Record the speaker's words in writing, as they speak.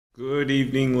Good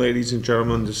evening, ladies and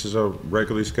gentlemen. This is a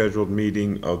regularly scheduled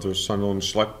meeting of the Sunderland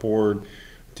Select Board.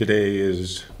 Today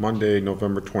is Monday,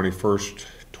 November 21st,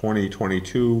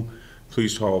 2022.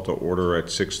 Please call to order at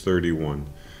 6:31.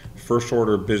 First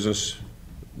order of business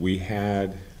we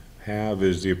have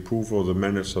is the approval of the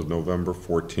minutes of November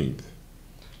 14th.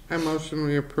 I motion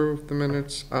we approve the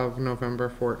minutes of November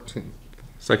 14th.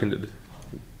 Seconded.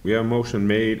 We have a motion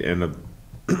made and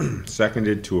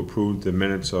seconded to approve the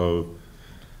minutes of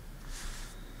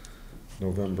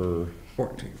November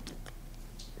 14th.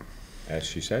 as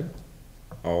she said.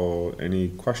 Any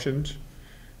questions?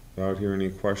 Without hearing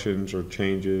any questions or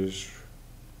changes,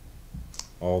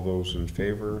 all those in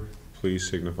favor, please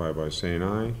signify by saying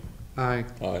aye. Aye.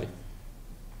 Aye.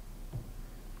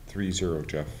 3-0,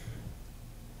 Jeff.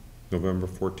 November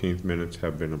 14th minutes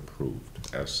have been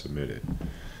approved as submitted.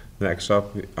 Next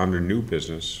up, under new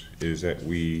business, is that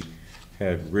we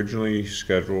had originally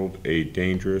scheduled a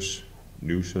dangerous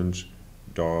nuisance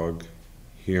dog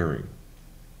hearing.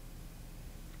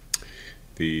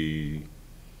 The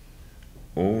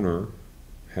owner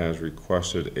has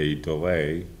requested a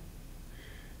delay,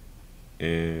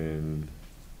 and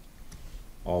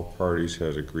all parties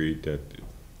has agreed that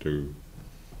the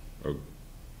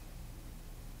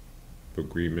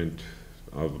agreement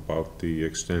about the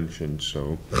extension.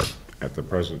 So at the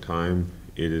present time,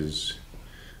 the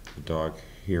dog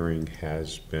hearing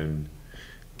has been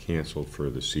canceled for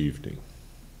this evening.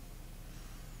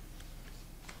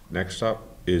 Next up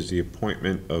is the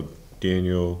appointment of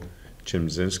Daniel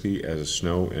Chimzinski as a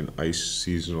snow and ice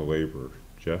seasonal laborer.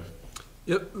 Jeff?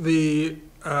 Yep, the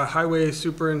highway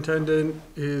superintendent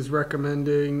is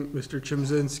recommending Mr.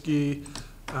 Chimzinski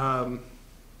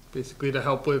basically to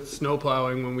help with snow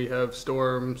plowing when we have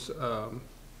storms,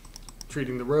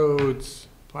 treating the roads,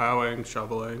 plowing,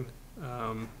 shoveling,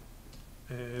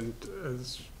 and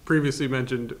as previously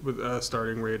mentioned, with a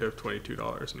starting rate of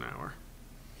 $22 an hour.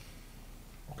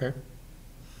 Okay.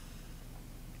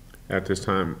 At this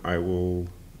time, I will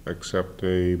accept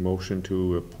a motion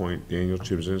to appoint Daniel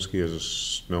Chimzinski as a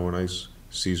snow and ice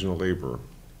seasonal laborer.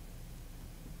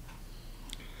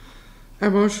 I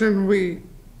motion we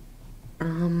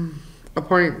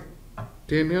appoint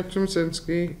Daniel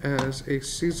Chimzinski as a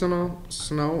seasonal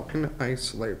snow and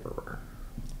ice laborer.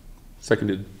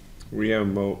 Seconded. We have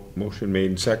a motion made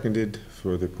and seconded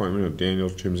for the appointment of Daniel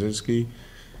Chimzinski.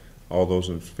 All those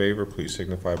in favor, please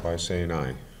signify by saying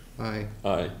aye. Aye.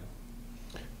 Aye.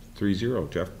 3-0,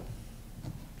 Jeff.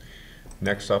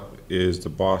 Next up is the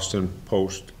Boston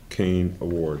Post Cane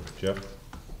Award. Jeff?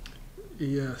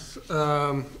 Yes.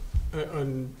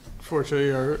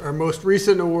 Unfortunately, our most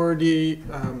recent awardee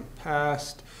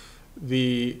passed.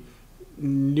 The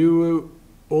new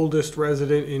oldest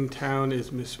resident in town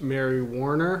is Miss Mary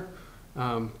Warner,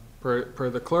 per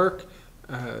the clerk.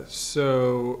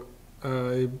 So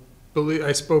I believe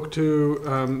I spoke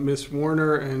to Miss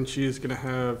Warner, and she's going to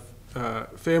have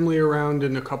family around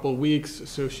in a couple weeks.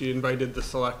 So she invited the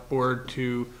select board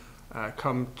to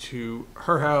come to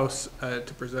her house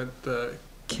to present the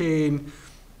cane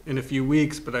in a few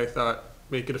weeks. But I thought,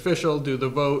 make it official, do the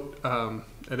vote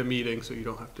at a meeting, so you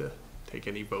don't have to take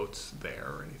any votes there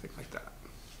or anything like that.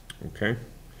 Okay.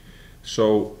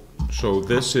 So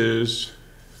this is,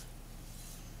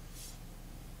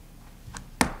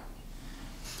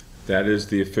 that is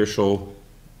the official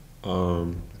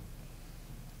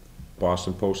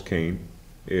Boston Post cane.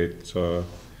 It's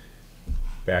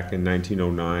back in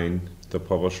 1909, the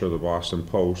publisher of the Boston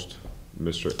Post,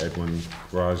 Mr. Edwin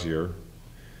Grazier,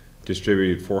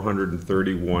 distributed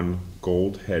 431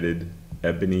 gold-headed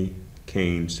ebony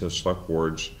canes to select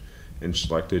boards in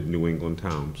selected New England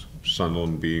towns,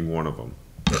 Sunderland being one of them.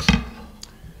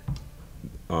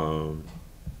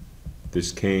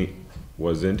 This cane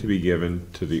was then to be given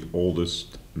to the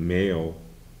oldest male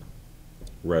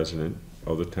resident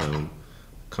of the town,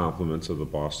 compliments of the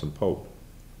Boston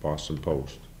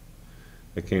Post.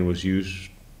 The cane was used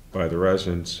by the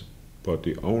residents, but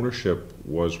the ownership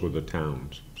was with the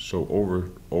towns. So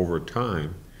over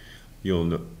time, you'll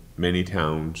know many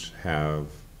towns have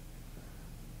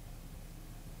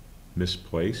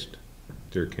misplaced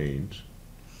their canes.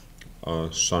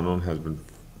 Sunderland has been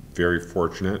very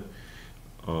fortunate.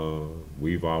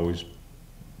 We've always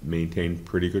maintained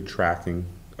pretty good tracking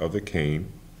of the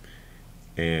cane,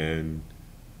 and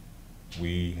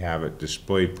we have it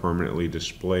permanently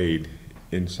displayed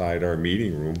inside our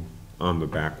meeting room on the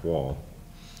back wall.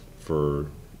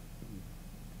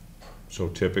 So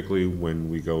typically when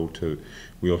we go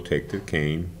we'll take the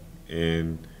cane,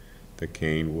 and the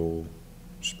cane will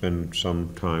spend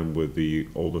some time with the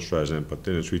oldest resident, but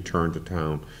then it's returned to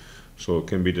town, so it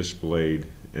can be displayed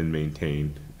and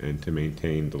maintain, and to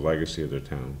maintain the legacy of the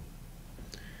town.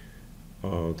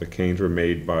 The canes were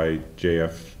made by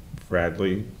J.F.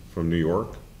 Bradley from New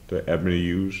York. The ebony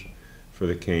used for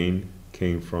the cane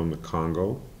came from the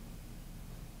Congo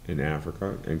in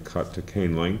Africa and cut to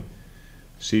cane length.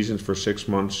 Seasoned for 6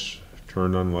 months,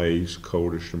 turned on lathes,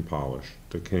 coated and polished.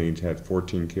 The canes had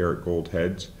 14-karat gold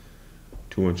heads,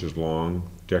 2 inches long,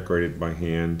 decorated by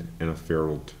hand, and a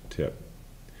ferruled tip.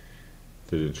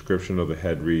 The description of the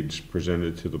head reads,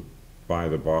 presented by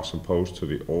the Boston Post to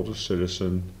the oldest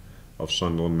citizen of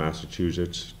Sunderland,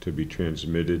 Massachusetts, to be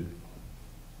transmitted.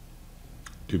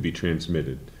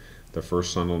 The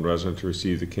first Sunderland resident to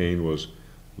receive the cane was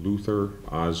Luther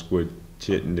Osgood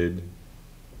Chittenden.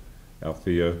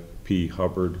 Althea P.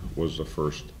 Hubbard was the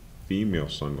first female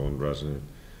Sunderland resident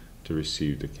to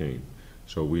receive the cane.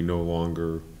 So we no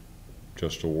longer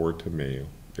just award to male.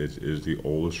 It is the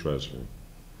oldest resident.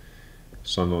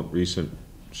 Recent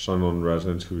Sunderland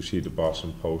residents who received the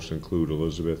Boston Post include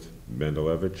Elizabeth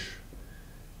Mendelevich,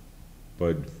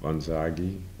 Bud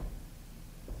Vanzagi,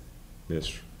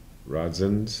 Miss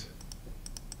Rodzins,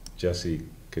 Jesse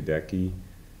Kadecki,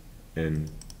 and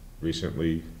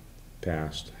recently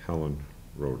passed Helen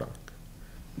Rodak.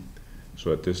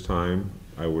 So at this time,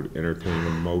 I would entertain a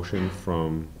motion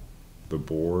from the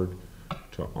board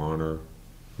to honor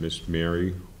Miss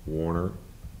Mary Warner,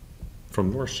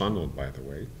 from North Sunderland, by the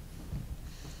way,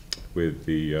 with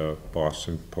the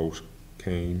Boston Post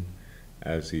cane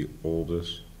as the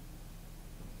oldest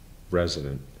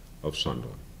resident of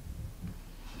Sunderland.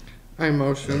 I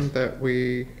motion that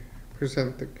we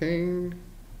present the cane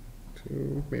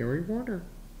to Mary Warner.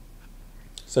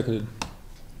 Seconded.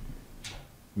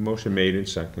 Motion made and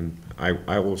second.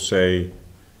 I will say,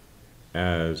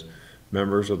 as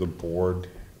members of the board,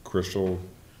 Crystal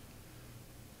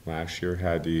last year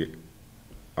had the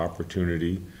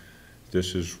opportunity.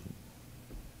 This is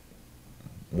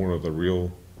one of the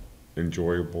real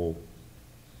enjoyable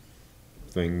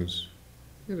things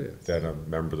It is. that a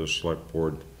member of the select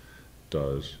board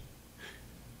does.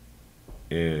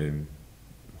 And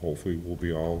hopefully we'll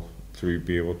be all three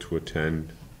be able to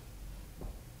attend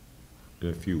in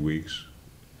a few weeks.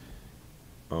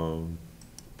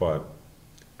 But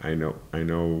I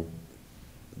know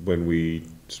when we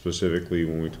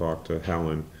talked to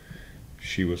Helen,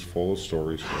 she was full of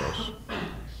stories for us,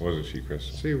 wasn't she,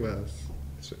 Chris? She was.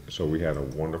 So we had a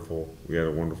wonderful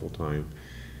time,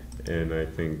 and I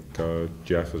think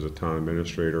Jeff, as a town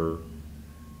administrator,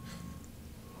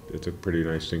 it's a pretty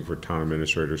nice thing for town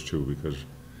administrators too, because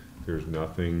there's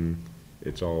nothing,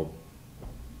 it's all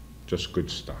just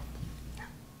good stuff.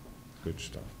 Good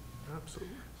stuff.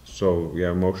 Absolutely. So we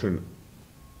have a motion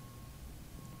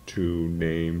to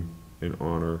name and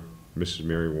honor Mrs.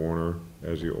 Mary Warner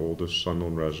as the oldest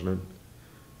Sunderland resident.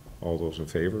 All those in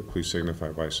favor, please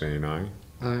signify by saying aye.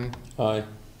 Aye. Aye.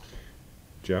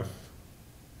 Jeff?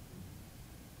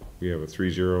 We have a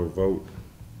 3-0 vote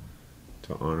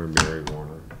to honor Mary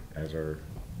Warner as our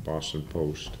Boston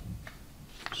Post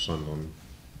Sunderland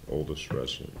oldest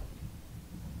resident.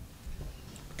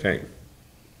 Okay,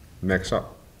 next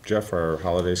up, Jeff, our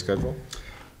holiday schedule.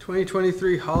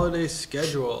 2023 holiday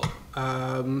schedule.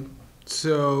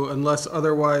 So unless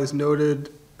otherwise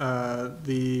noted,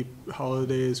 the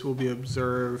holidays will be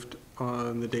observed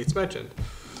on the dates mentioned.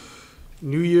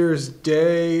 New Year's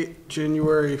Day,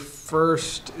 January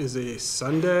 1st, is a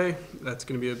Sunday. That's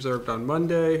going to be observed on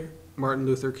Monday. Martin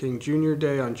Luther King Jr.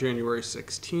 Day on January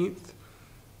 16th.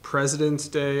 President's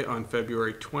Day on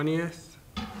February 20th.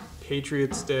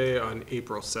 Patriots Day on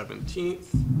April 17th.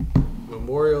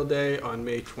 Memorial Day on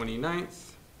May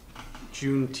 29th.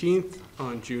 Juneteenth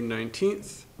on June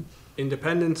 19th.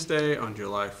 Independence Day on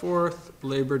July 4th.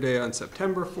 Labor Day on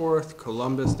September 4th.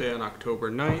 Columbus Day on October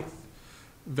 9th.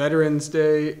 Veterans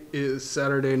Day is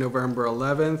Saturday, November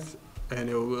 11th, and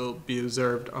it will be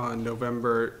observed on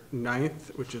November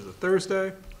 9th, which is a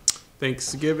Thursday.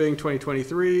 Thanksgiving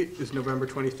 2023 is November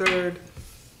 23rd.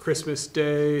 Christmas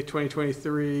Day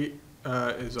 2023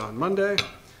 is on Monday,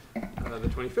 the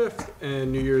 25th,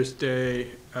 and New Year's Day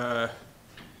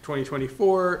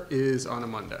 2024 is on a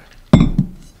Monday.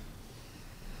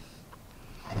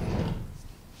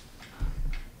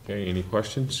 Okay, any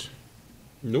questions?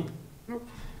 Nope.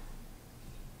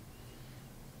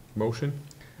 Motion?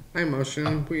 I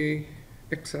motion we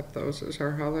accept those as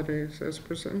our holidays as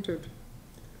presented.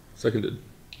 Seconded.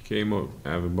 Okay, I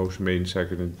have a motion made and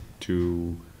seconded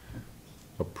to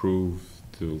approve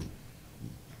the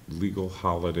legal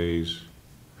holidays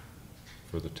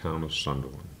for the town of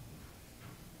Sunderland.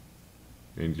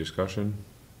 Any discussion?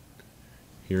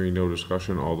 Hearing no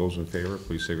discussion, all those in favor,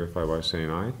 please signify by saying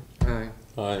aye. Aye.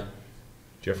 Aye.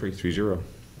 Jeffrey, 3-0.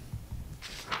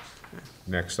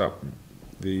 Next up,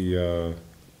 the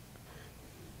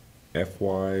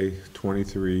FY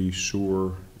 '23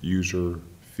 sewer user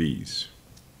fees.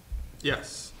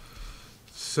 Yes.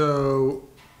 So,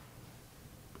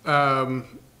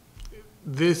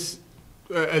 this,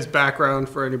 as background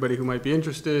for anybody who might be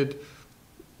interested,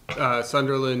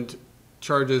 Sunderland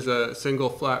charges a single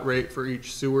flat rate for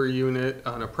each sewer unit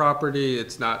on a property.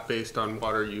 It's not based on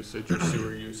water usage or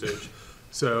sewer usage.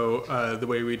 So the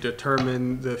way we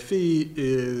determine the fee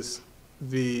is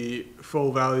the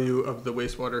full value of the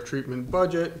wastewater treatment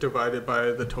budget divided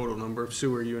by the total number of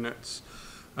sewer units.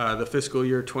 The fiscal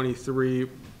year '23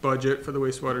 budget for the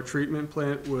wastewater treatment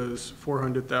plant was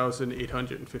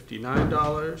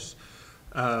 $400,859.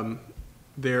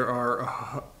 There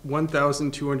are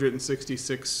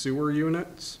 1,266 sewer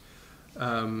units.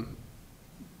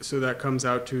 So that comes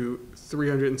out to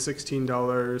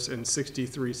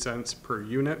 $316.63 per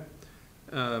unit.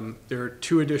 There are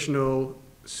 2 additional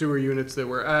sewer units that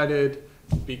were added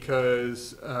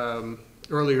because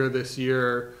earlier this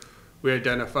year we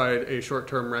identified a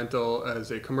short-term rental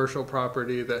as a commercial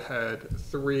property that had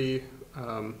 3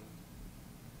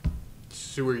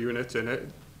 sewer units in it,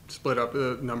 split up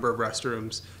the number of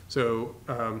restrooms. So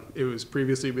it was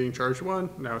previously being charged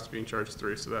 1, now it's being charged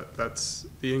 3, so that's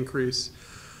the increase.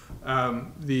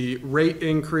 The rate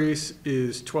increase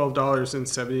is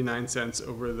 $12.79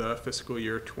 over the fiscal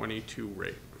year '22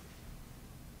 rate.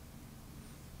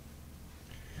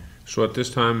 So at this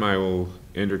time, I will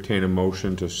entertain a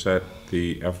motion to set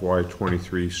the FY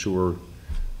 '23 sewer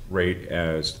rate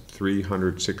as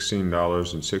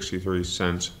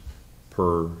 $316.63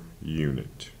 per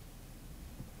unit.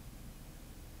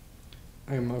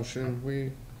 I motion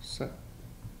we set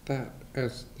that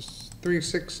as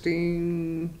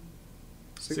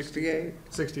 316.68,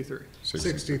 63.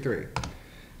 63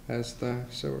 as the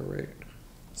sewer rate.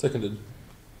 Seconded.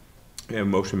 And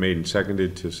motion made and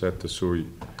seconded to set the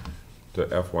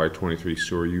FY '23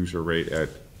 sewer user rate at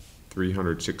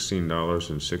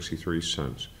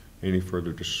 $316.63. Any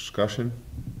further discussion?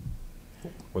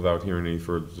 Without hearing any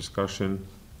further discussion,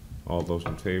 all those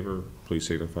in favor, please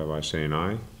signify by saying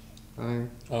aye. Aye.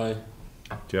 Aye.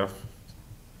 Jeff?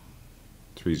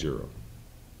 3-0.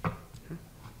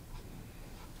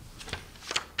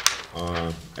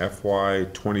 FY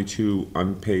 '22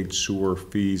 unpaid sewer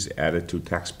fees added to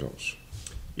tax bills.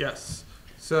 Yes.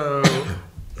 So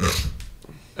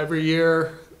every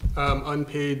year,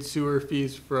 unpaid sewer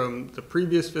fees from the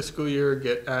previous fiscal year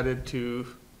get added to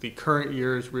the current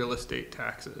year's real estate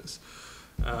taxes.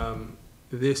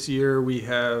 This year we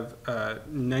have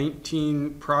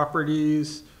 19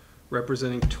 properties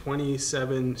representing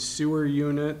 27 sewer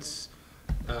units,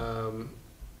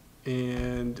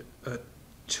 and a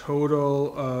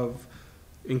total of,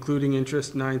 including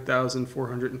interest,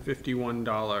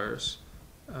 $9,451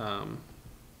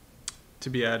 to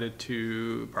be added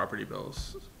to property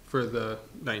bills for the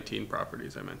 19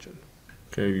 properties I mentioned.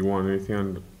 Okay, you want anything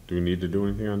on, do we need to do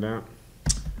anything on that?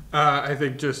 I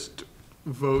think just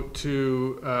vote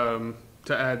to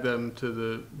add them to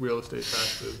the real estate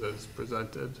taxes as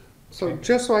presented. So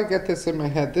just so I get this in my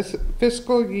head, this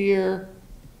fiscal year,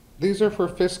 these are for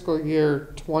fiscal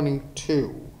year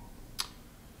 '22.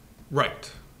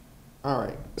 Right. All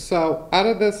right, so out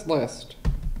of this list,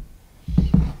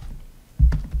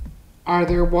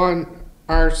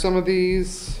 are some of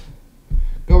these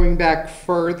going back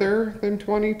further than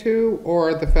 '22,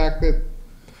 or the fact that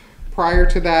prior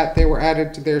to that they were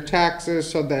added to their taxes,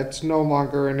 so that's no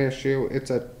longer an issue, it's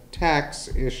a tax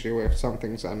issue if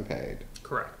something's unpaid?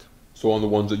 Correct. So on the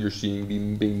ones that you're seeing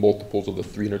being multiples of the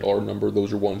 $300 number,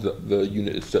 those are ones that the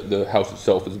the house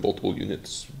itself is multiple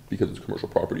units because it's commercial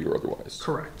property or otherwise.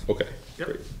 Correct. Okay. Yep.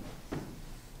 Great.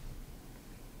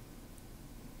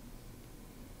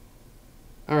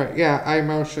 All right, yeah, I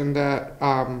motion that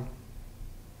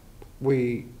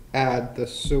we add the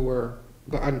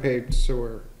unpaid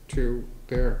sewer to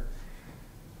their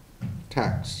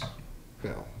tax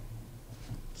bill.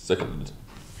 Seconded.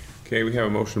 Okay, we have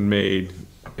a motion made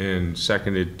and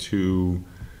seconded to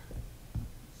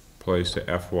place the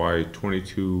FY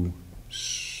 '22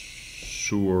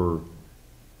 sewer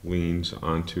liens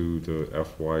onto the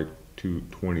FY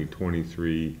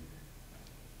 2023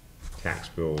 tax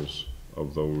bills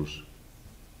of those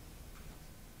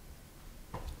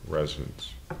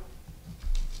residents.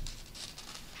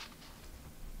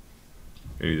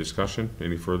 Any discussion?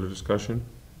 Any further discussion?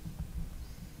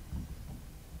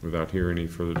 Without hearing any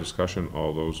further discussion,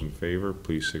 all those in favor,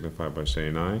 please signify by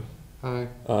saying aye. Aye.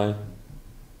 Aye.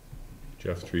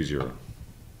 Jeff, 3-0.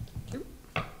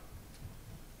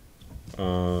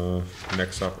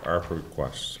 Next up, ARPA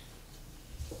requests.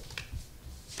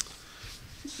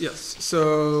 Yes,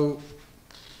 so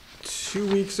 2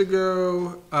 weeks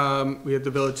ago, we had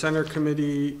the Village Center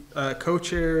Committee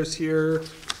co-chairs here,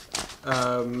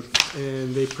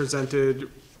 and they presented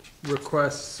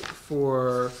requests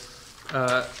for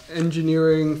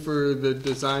engineering for the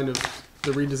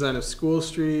redesign of School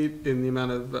Street in the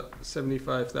amount of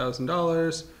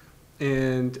 $75,000,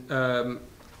 and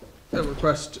a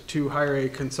request to hire a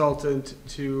consultant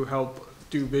to help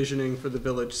do visioning for the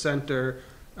Village Center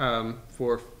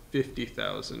for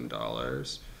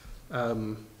 $50,000.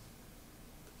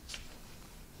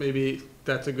 Maybe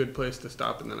that's a good place to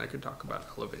stop, and then I could talk about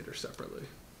elevators separately.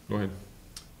 Go ahead.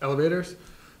 Elevators.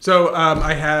 So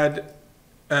I had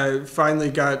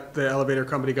finally got the elevator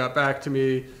company got back to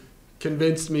me,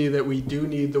 convinced me that we do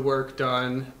need the work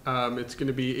done. It's going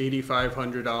to be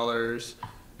 $8,500.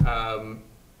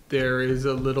 There is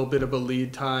a little bit of a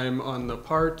lead time on the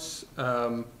parts,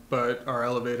 but our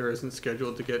elevator isn't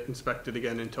scheduled to get inspected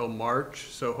again until March,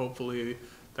 so hopefully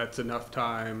that's enough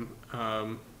time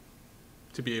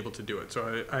to be able to do it.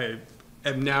 So I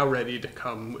am now ready to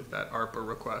come with that ARPA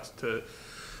request to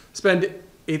spend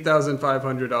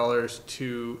 $8,500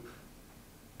 to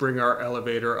bring our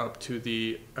elevator up to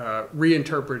the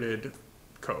reinterpreted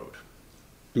code.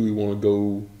 Do we want to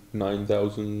go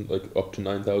 9,000, like up to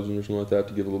 9,000 or something like that,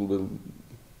 to give a little bit of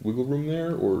wiggle room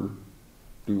there, or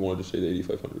do we want to just say the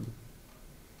 8,500?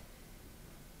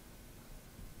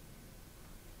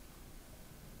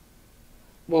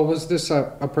 Well, was this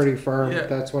a pretty firm, Yeah,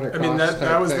 that's what it I costs? mean, that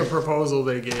type was the thing? proposal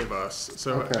they gave us,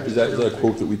 so. Okay. Is that a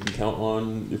quote that we can count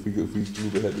on if we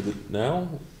move ahead with it now?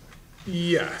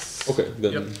 Yes. Okay,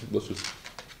 then Yep. let's just.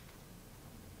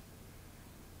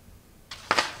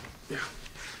 Yeah.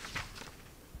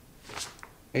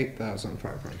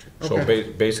 8,500. So Okay.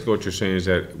 basically what you're saying is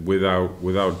that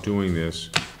without doing this,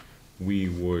 we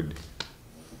would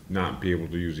not be able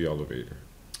to use the elevator.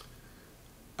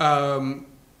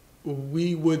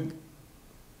 We would,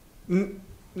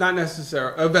 not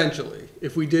necessarily, eventually,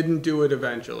 if we didn't do it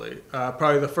eventually.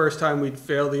 Probably the first time we'd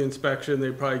fail the inspection,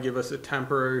 they'd probably give us a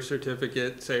temporary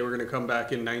certificate, say we're gonna come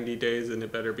back in 90 days and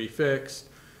it better be fixed.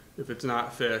 If it's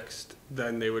not fixed,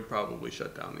 then they would probably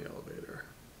shut down the elevator.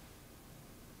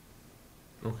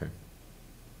 Okay.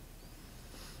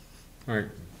 All right.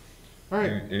 All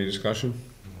right, Any discussion?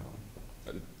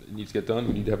 It needs to get done.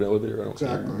 We need to have an elevator. I don't see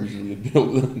any Exactly. reason we'd be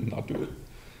able to not do it.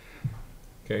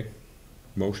 Okay.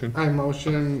 Motion? I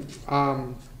motion,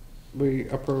 we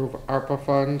approve ARPA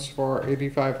funds for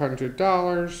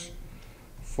 $8,500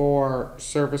 for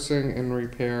servicing and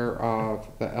repair of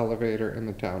the elevator in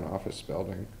the town office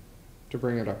building, to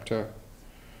bring it up to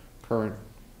current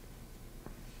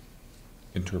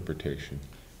Interpretation.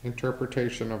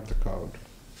 interpretation of the code.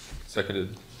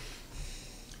 Seconded.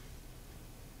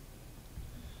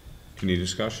 Any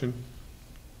discussion?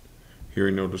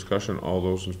 Hearing no discussion, all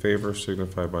those in favor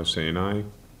signify by saying aye.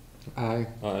 Aye.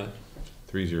 Aye.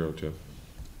 3-0,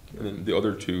 And then the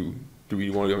other two, do we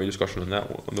want to have any discussion on that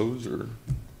one, on those, or do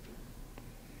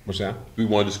What's that? we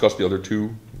want to discuss the other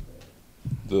two?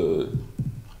 The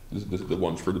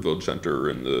ones for the village center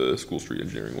and the School Street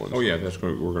engineering ones? Oh, yeah,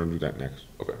 we're gonna do that next.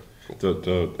 Okay, cool.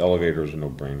 The elevator is a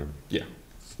no-brainer. Yeah.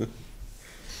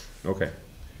 Okay.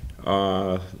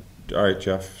 All right,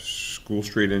 Jeff, School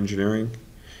Street engineering.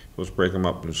 Let's break them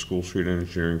up into School Street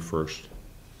engineering first.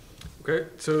 Okay,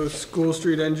 so School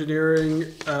Street engineering,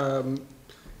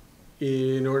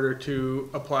 in order to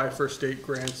apply for state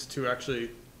grants to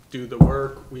actually do the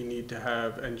work, we need to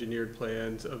have engineered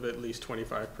plans of at least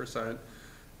 25%.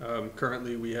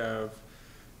 Currently, we have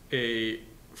a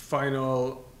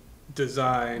final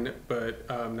design, but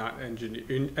not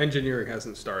engineering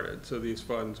hasn't started. So these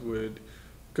funds would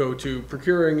go to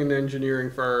procuring an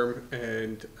engineering firm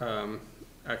and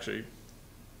actually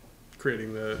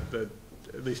creating the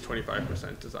at least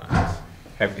 25% designs.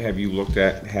 Have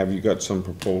you got some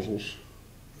proposals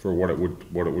for what it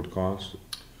would cost?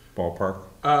 Ballpark?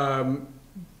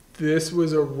 This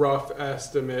was a rough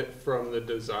estimate from the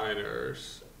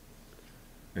designers.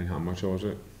 And how much was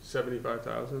it?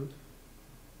 75,000.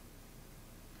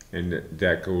 And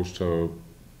that goes to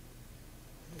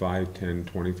 5, 10,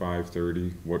 25, 30?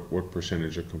 What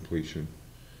percentage of completion?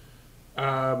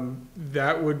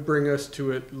 That would bring us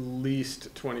to at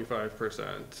least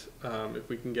 25%. If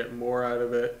we can get more out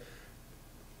of it.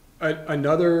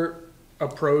 Another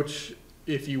approach,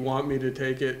 if you want me to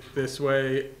take it this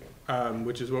way,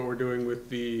 which is what we're doing with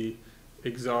the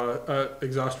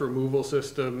exhaust removal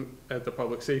system at the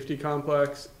public safety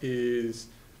complex, is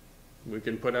we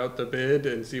can put out the bid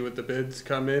and see what the bids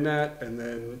come in at, and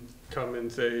then come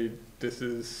and say, this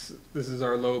is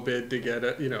our low bid to get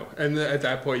it, you know, and at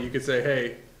that point you could say,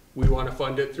 hey, we want to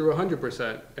fund it through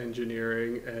 100%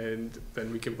 engineering, and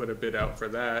then we can put a bid out for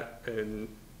that and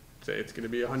say it's going to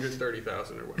be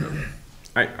 130,000 or whatever.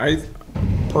 I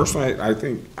personally, I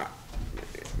think,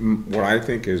 what I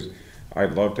think is,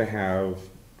 I'd love to have,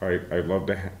 I'd love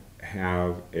to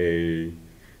have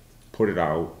put it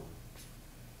out,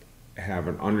 have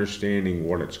an understanding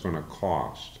what it's gonna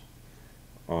cost.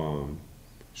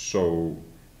 So,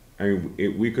 I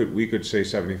mean, we could say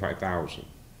 75,000,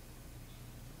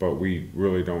 but we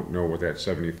really don't know what that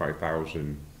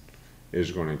 75,000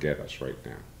 is gonna get us right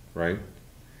now, right?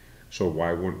 So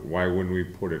why wouldn't we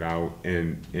put it out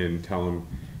and tell them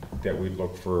that we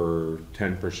look for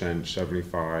 10%,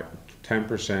 75,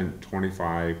 10%,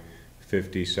 25,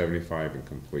 50, 75 and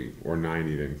complete, or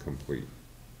 90 then complete?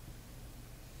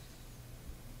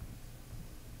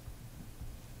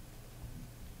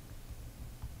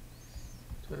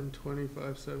 $10,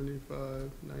 $25, $75,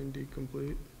 $90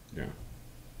 complete. Yeah.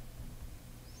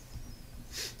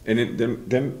 And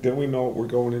then we know what we're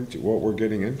going into, what we're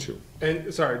getting into.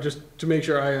 And sorry, just to make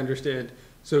sure I understand,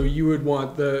 so you would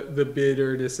want the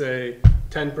bidder to say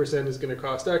 10% is going to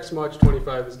cost X much,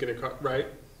 25 is going to cost, right?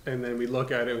 And then we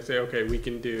look at it and say, okay, we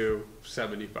can do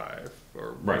 75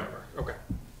 or whatever. Right. Okay.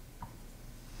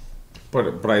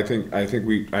 But I think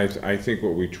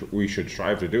what we should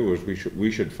strive to do is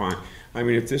we should find. I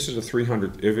mean, if this is a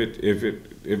 300, if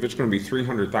it's going to be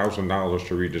 $300,000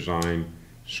 to redesign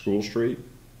School Street,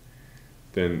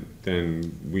 then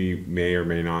we may or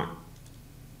may not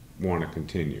want to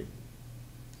continue.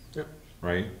 Yep.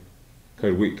 Right?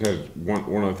 Because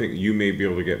one of the things, you may be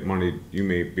able to get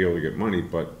money,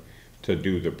 but to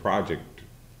do the project,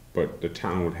 but the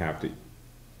town would have to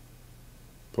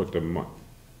put the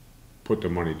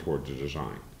money towards the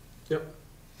design. Yep.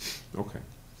 Okay.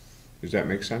 Does that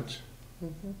make sense?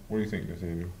 Mm-hmm. What do you think,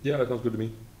 Nathaniel? Yeah, that sounds good to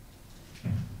me.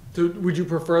 So would you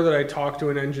prefer that I talk to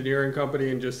an engineering company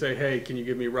and just say, hey, can you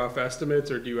give me rough estimates,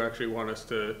 or do you actually want us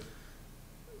to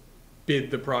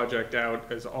bid the project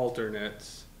out as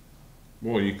alternates?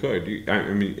 Well, you could.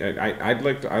 I mean, I'd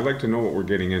like to know what we're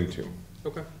getting into.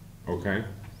 Okay. Okay.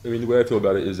 I mean, the way I feel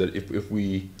about it is that if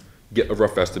we get a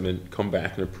rough estimate, come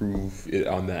back and approve it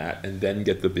on that, and then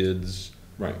get the bids.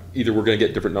 Right. Either we're going to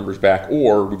get different numbers back,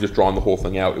 or we've just drawn the whole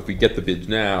thing out. If we get the bids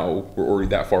now, we're already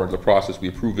that far in the process. We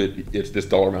approve it. It's this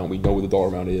dollar amount. We know what the dollar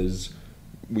amount is.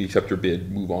 We accept your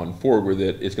bid, move on forward with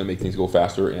it. It's going to make things go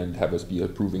faster and have us be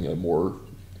approving a more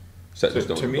set in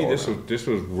stone. To me, this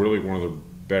was really one of the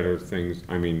better things.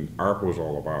 I mean, ARP was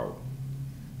all about.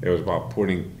 It was about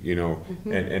putting, you know,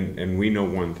 and we know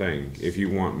one thing. If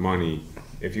you want money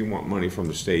from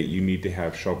the state, you need to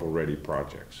have shovel-ready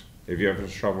projects. If you have a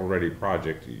shovel-ready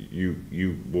project,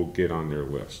 you will get on their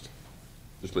list.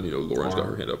 Just letting you know, Lauren's got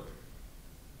her hand up.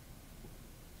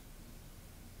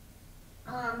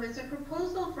 Is a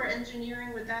proposal for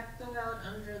engineering, would that go out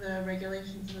under the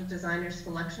regulations of the Designer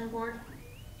Selection Board?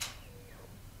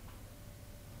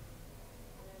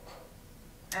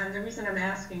 And the reason I'm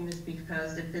asking is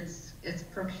because if it's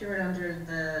procured under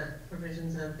the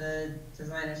provisions of the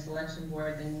Designer Selection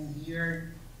Board, then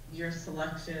your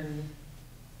selection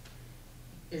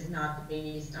is not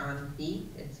based on fee,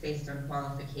 it's based on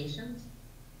qualifications.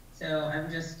 So I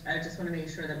just want to make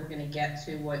sure that we're going to get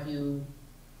to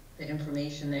the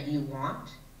information that you want.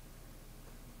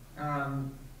 I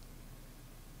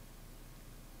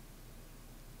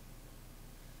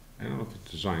don't know if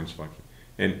it's design selection,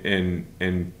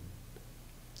 and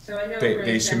so I know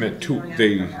they submit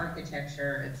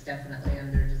architecture, it's definitely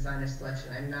under designer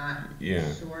selection. I'm not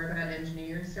sure about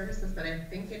engineering services, but I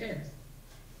think it is.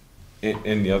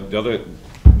 And the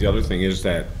other thing is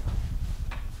that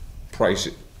price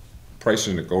is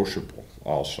negotiable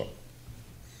also.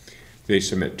 They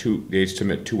submit two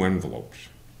envelopes.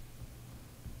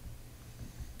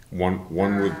 One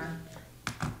with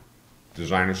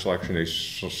designer selection, they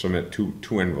submit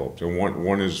two envelopes, and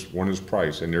one is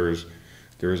price, and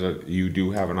you do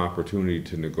have an opportunity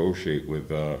to negotiate with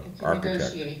the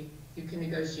architect. You can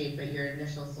negotiate, but your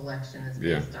initial selection is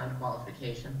based on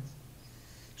qualifications.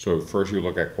 So first you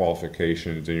look at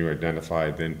qualifications, then you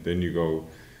identify, then you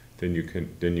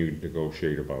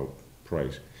negotiate about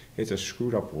price. It's a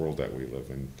screwed up world that we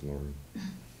live in, Lauren.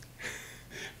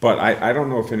 But I don't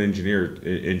know if engineering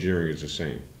is the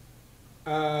same.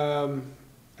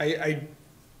 I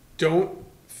don't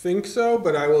think so,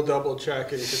 but I will double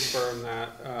check and confirm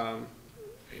that.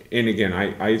 And again,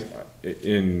 I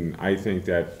think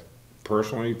that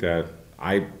personally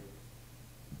I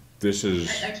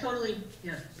totally,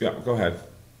 yeah. Yeah, go ahead.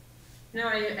 No,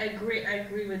 I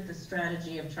agree with the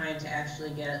strategy of trying to actually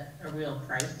get a real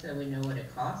price so we know what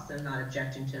it costs. I'm not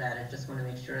objecting to that, I just wanna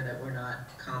make sure that we're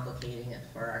not complicating it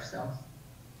for ourselves.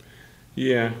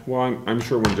 Yeah, well, I'm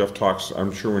sure when Jeff talks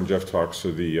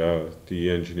to the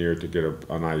engineer to get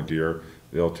an idea,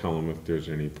 they'll tell him if there's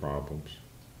any problems.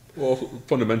 Well,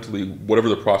 fundamentally, whatever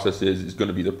the process is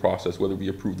gonna be the process, whether we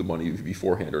approve the money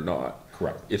beforehand or not.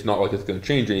 Correct. It's not like it's gonna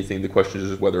change anything, the question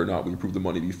is whether or not we approve the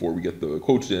money before we get the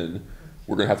quotes in.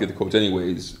 We're gonna have to get the quotes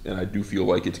anyways, and I do feel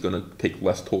like it's gonna take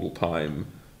less total time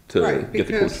to Right, get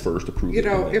the quotes because, first, approve it. You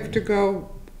know, and then- if to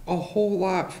go a whole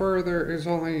lot further is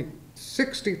only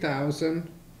 60,000,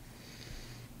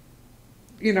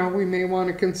 you know, we may want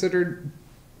to consider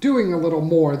doing a little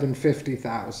more than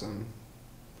 50,000.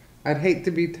 I'd hate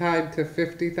to be tied to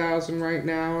 50,000 right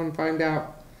now and find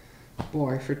out,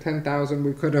 boy, for 10,000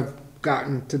 we could have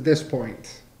gotten to this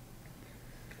point.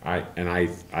 I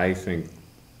think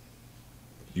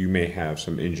you may have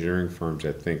some engineering firms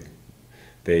that think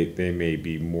they may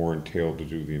be more entailed to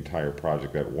do the entire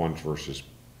project at once versus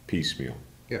piecemeal.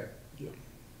 Yeah.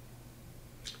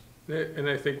 And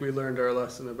I think we learned our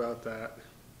lesson about that.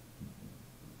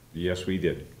 Yes, we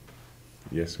did.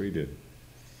 Yes, we did.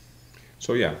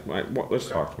 So yeah, let's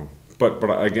talk to them.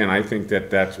 But again, I think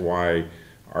that's why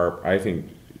I think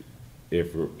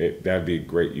that'd be a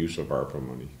great use of ARPA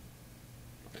money.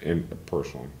 And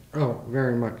personally. Oh,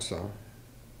 very much so.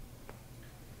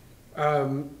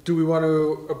 Do we want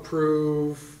to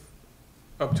approve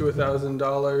up to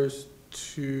 $1,000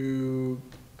 to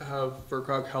have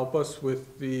FERCog help us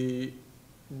with the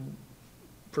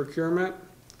procurement?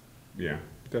 Yeah,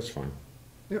 that's fine.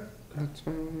 Yep, that's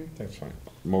fine with me. That's fine.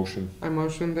 Motion. I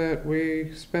motion that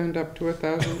we spend up to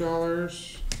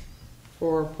 $1,000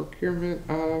 for procurement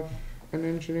of an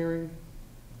engineering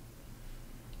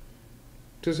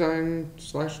design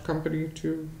 / company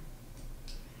to,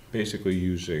 Basically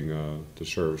using the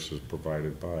services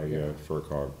provided by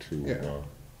FERCog to, Yeah.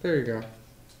 There you go.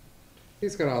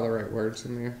 He's got all the right words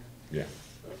in there. yeah.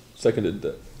 Seconded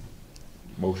that.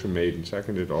 Motion made and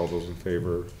seconded. All those in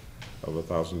favor of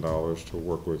 $1,000 to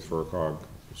work with FERCog,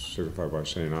 signify by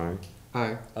saying aye.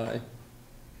 Aye. Aye.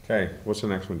 Okay, what's the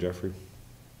next one, Jeffrey?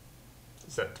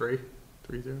 Is that 3?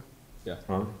 3-0?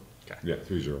 Huh? Okay. Yeah,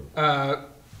 3-0.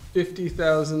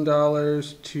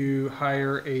 $50,000 to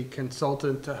hire a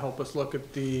consultant to help us look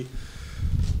at the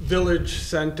village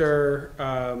center,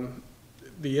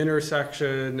 the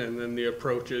intersection, and then the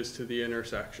approaches to the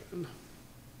intersection.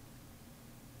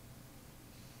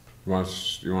 You want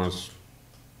to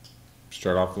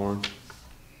start off, Lauren?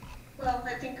 Well,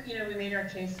 I think, you know, we made our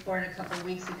case for it a couple of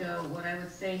weeks ago. What I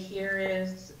would say here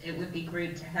is, it would be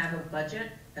great to have a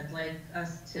budget. I'd like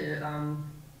us to,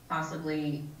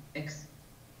 possibly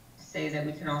say that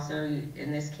we can also,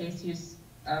 in this case, use,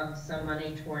 some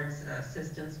money towards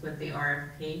assistance with the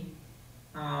RFP.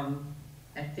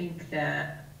 I think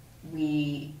that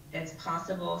it's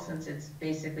possible, since it's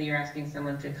basically you're asking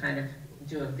someone to kind of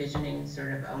do a visioning,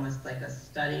 sort of almost like a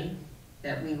study,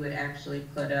 that we would actually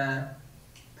put a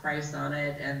price on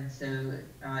it, and so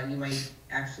you might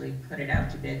actually put it out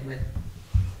to bid with,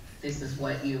 this is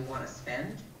what you want to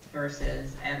spend,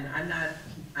 versus, and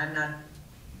I'm not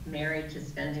married to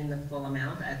spending the full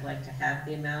amount. I'd like to have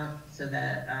the amount so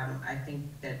that I think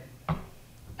that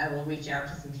I will reach out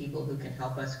to some people who can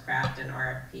help us craft an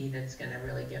RFP that's going to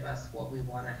really give us what we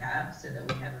want to have, so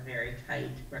that we have a very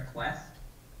tight request.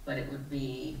 But it would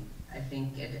be, I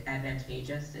think,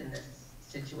 advantageous in this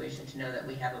situation to know that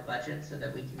we have a budget so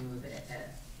that we can move it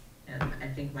ahead. And I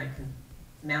think my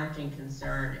mounting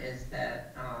concern is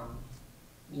that,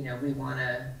 you know, we want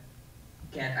to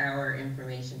get our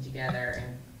information together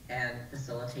and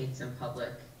facilitate some public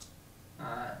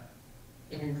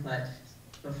input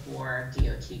before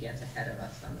DOT gets ahead of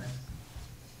us on this.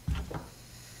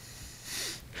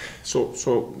 So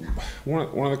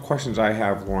one of the questions I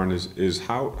have, Lauren, is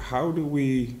how do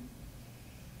we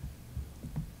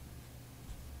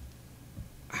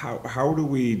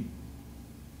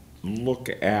look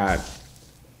at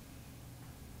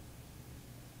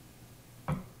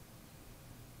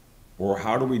or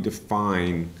how do we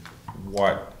define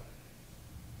what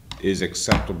is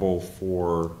acceptable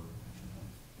for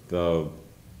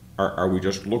are we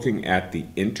just looking at the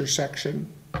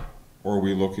intersection? Or are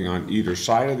we looking on either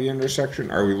side of the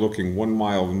intersection? Are we looking 1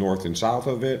 mile north and south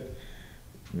of it?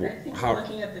 I think we're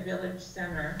looking at the village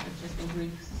center, which I think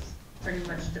we've pretty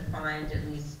much defined, at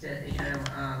least, you know,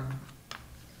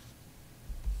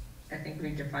 I think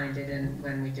we defined it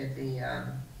when we did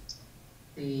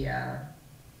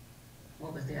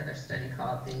what was the other study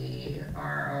called? The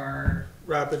RR.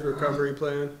 Rapid recovery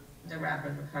plan. The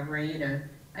rapid recovery, you know,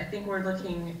 I think we're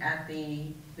looking at the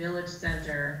village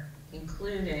center,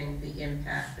 including the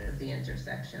impact of the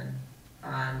intersection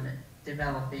on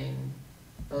developing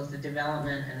both the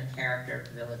development and the character of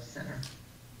the village center.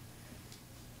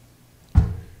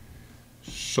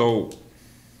 So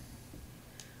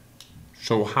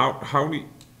how do you,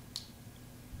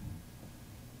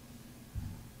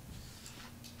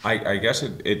 I guess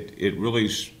it really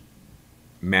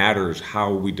matters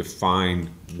how we define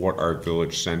what our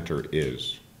village center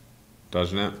is,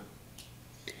 doesn't it?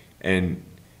 And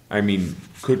I mean,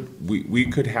 we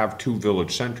could have two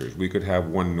village centers. We could have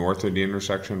one north of the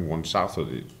intersection, one south of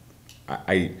the.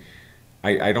 I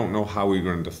don't know how we're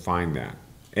going to define that.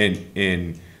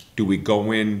 And do we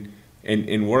go in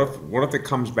and what if it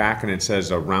comes back and it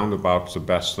says a roundabout's the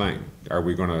best thing? Are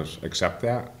we going to accept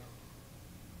that?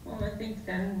 Well, I think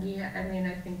then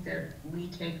I think that we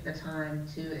take the time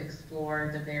to explore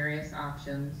the various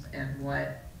options and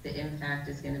what the impact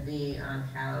is going to be on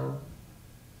how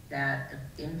that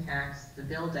impacts the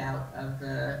build out of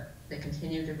the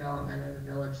continued development of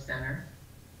the village center.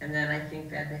 And then I think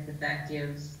that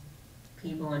gives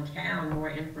people in town more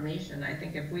information. I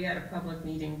think if we had a public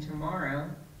meeting tomorrow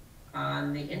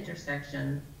on the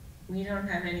intersection, we don't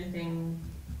have anything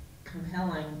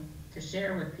compelling to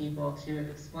share with people to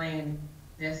explain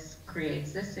this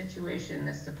creates this situation,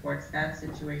 this supports that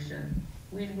situation.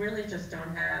 We really just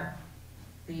don't have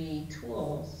the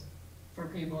tools for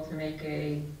people to make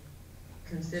a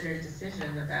considered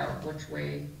decision about which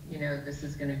way, this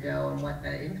is gonna go and what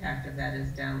the impact of that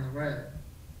is down the road.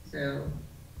 So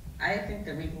I think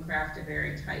that we can craft a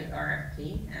very tight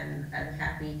RFP, and I'm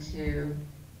happy to,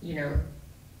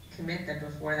 commit that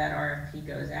before that RFP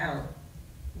goes out,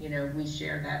 we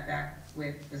share that back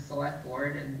with the select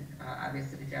board, and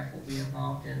obviously Jeff will be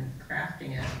involved in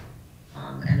crafting it,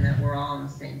 and that we're all on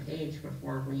the same page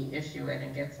before we issue it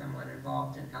and get someone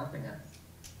involved in helping us.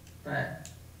 But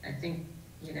I think,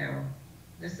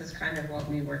 this is kind of what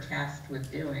we were tasked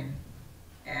with doing,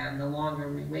 and the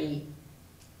longer we wait,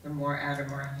 the more out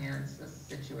of our hands this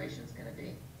situation's gonna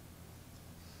be.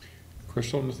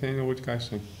 Crystal, Nathaniel, what do you guys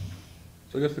think?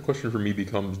 So I guess the question for me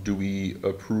becomes, do we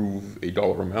approve a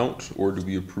dollar amount, or do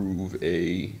we approve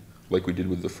like we did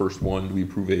with the first one, do we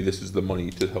approve this is the money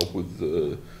to help with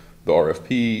the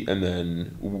RFP, and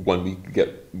then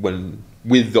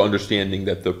with the understanding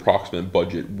that the approximate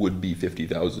budget would be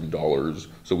 $50,000,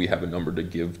 so we have a number to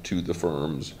give to the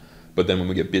firms, but then when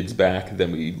we get bids back,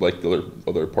 then we, like the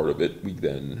other part of it, we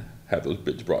then have those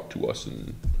bids brought to us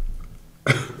and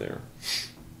there.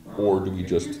 Or do we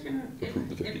just approve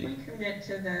the 50? If we commit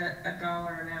to a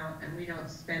dollar amount and we don't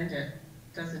spend it,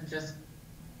 does it just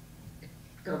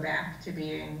go back to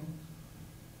being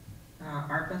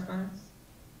ARPA funds?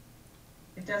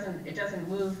 It doesn't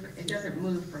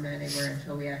move from anywhere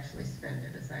until we actually spend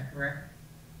it. Is that correct?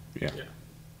 Yeah.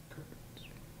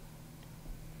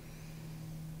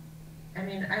 I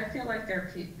mean, I feel like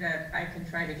that I can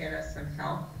try to get us some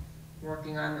help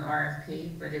working on the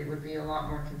RFP, but it would be a lot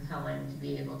more compelling to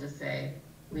be able to say,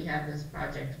 we have this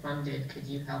project funded, could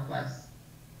you help us,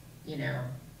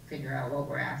 figure out what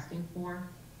we're asking for,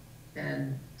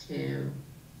 than to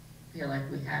feel like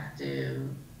we have to,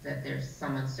 that there's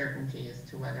some uncertainty as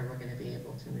to whether we're gonna be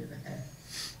able to move ahead.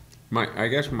 I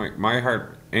guess my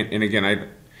heart, and again,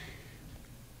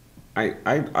 I'd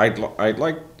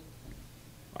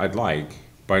like,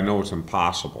 but I know it's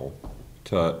impossible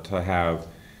to have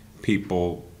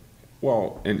people,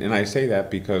 well, and I say that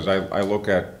because I look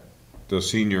at the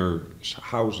senior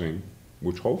housing,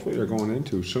 which hopefully they're going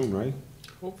into soon, right?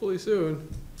 Hopefully soon.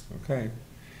 Okay.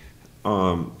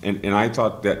 And I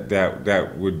thought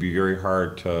that would be very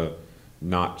hard to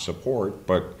not support,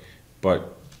 but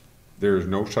there's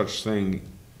no such thing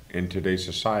in today's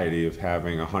society of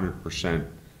having 100%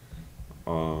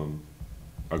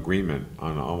 agreement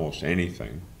on almost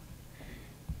anything.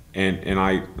 And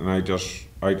I just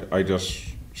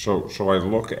so I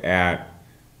look at,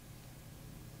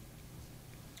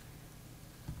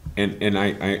 and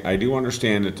I do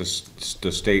understand that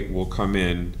the state will come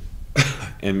in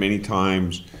and many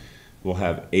times we'll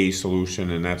have a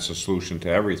solution and that's the solution to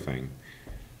everything.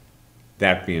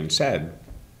 That being said,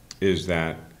 is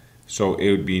that, so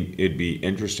it'd be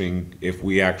interesting if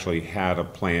we actually had a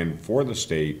plan for the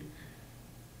state,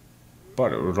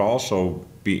 but it would also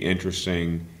be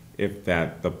interesting if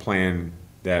the plan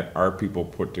that our people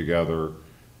put together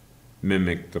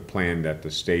mimicked the plan that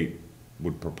the state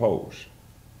would propose.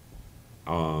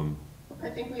 I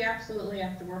think we absolutely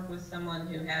have to work with someone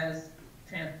who has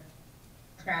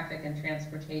traffic and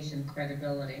transportation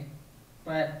credibility.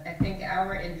 But I think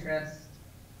our interest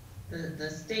the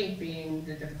state, being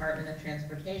the Department of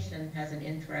Transportation, has an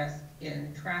interest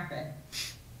in traffic,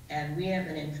 and we have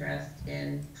an interest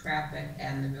in traffic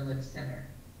and the village center.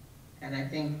 And I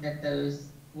think that those,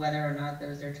 whether or not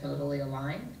those are totally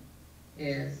aligned,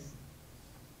 is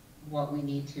what we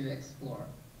need to explore.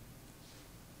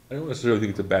 I don't necessarily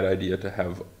think it's a bad idea to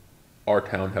have our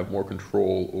town have more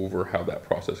control over how that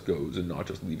process goes and not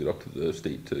just leave it up to the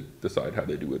state to decide how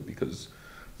they do it, because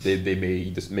they may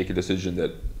just make a decision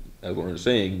that, as Lauren is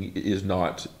saying, is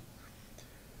not,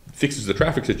 fixes the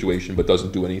traffic situation but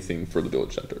doesn't do anything for the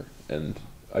village center. And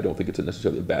I don't think it's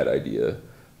necessarily a bad idea.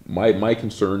 My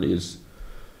concern is,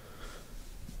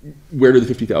 where did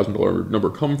the $50,000 number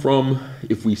come from?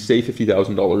 If we say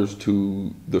 $50,000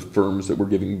 to the firms that we're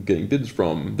getting bids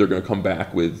from, they're going to come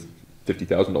back with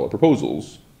 $50,000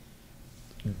 proposals.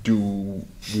 Do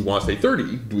we want to say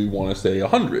 30? Do we want to say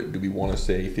 100? Do we want to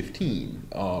say 15?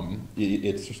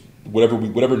 It's just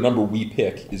whatever number we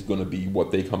pick is going to be what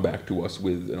they come back to us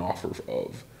with an offer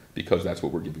of, because that's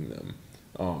what we're giving them.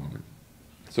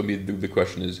 So the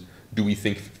question is, do we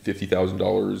think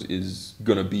 $50,000 is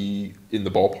going to be in the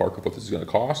ballpark of what this is going to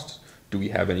cost? Do we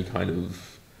have any kind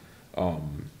of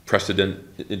precedent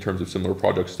in terms of similar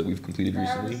projects that we've completed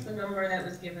recently? That was the number that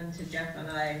was given to Jeff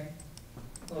and I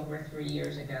over 3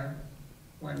 years ago,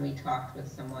 when we talked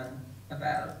with someone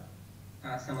about,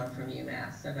 someone from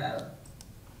UMass, about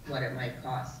what it might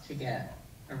cost to get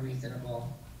a reasonable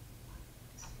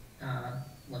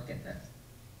look at this.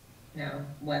 Now,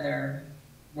 whether,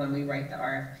 when we write the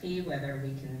RFP, whether we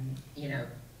can, you know,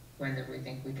 whether we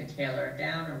think we can tailor it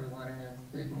down or we want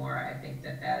to include more, I think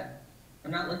that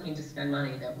I'm not looking to spend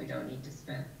money that we don't need to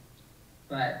spend.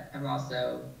 But I'm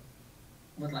also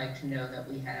would like to know that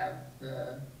we have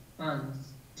the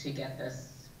funds to get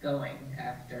this going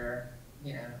after,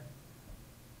 you know,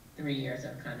 3 years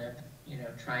of kind of, you know,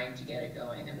 trying to get it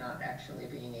going and not actually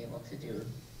being able to do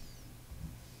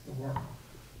the work.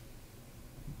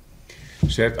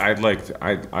 Seth, I'd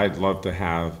love to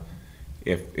have,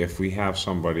 if we have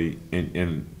somebody,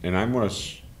 and I'm gonna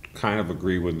kind of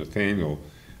agree with Nathaniel,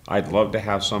 I'd love to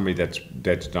have somebody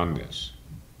that's done this.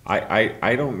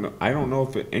 I don't know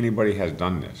if anybody has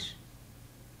done this.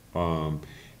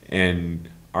 And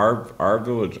our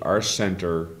village, our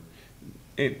center,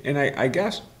 and I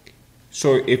guess,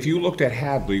 so if you looked at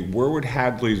Hadley, where would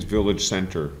Hadley's village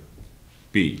center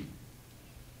be?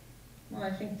 Well,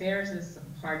 I think theirs is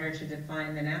harder to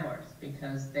define than ours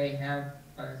because they have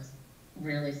a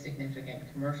really significant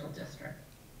commercial district.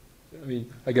 I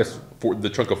mean, I guess for the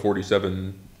chunk of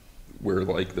 47, where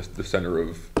like the center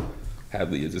of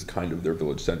Hadley is kind of their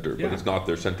village center, but it's not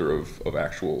their center of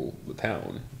actual the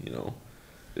town. You know,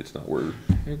 it's not where.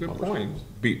 Yeah, good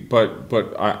point.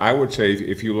 But I would say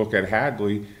if you look at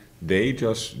Hadley, they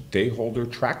hold their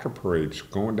tractor parades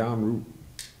going down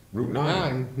Route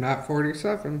 9. Not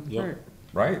 47. Yep. Right.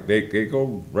 Right, they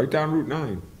go right down Route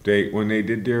 9. When they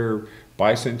did their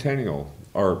bicentennial,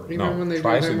 or Even no, when they do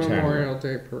their tricentennial. Memorial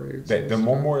Day parades. The and stuff.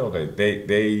 Memorial Day,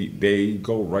 they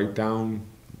go right down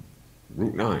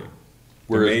Route 9, the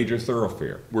Whereas- major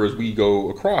thoroughfare. Whereas we go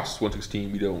across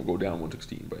 116, we don't go down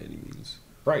 116 by any means.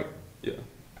 Right. Yeah.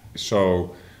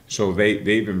 So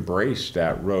they've embraced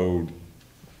that road,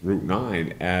 Route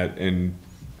 9,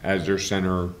 as their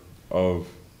center of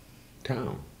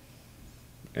town.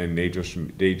 And they just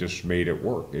made it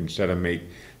work. Instead of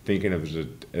thinking of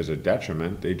it as a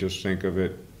detriment, they just think of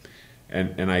it,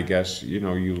 and I guess, you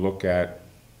know, you look at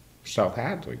South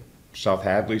Hadley. South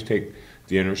Hadley's take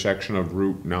the intersection of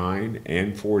Route 9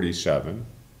 and 47,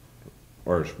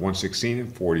 or 116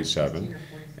 and 47,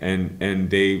 and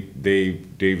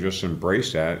they've just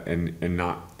embraced that and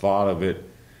not thought of it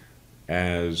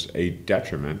as a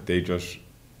detriment. They just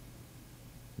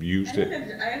used it.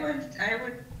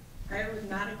 I would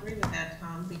not agree with that,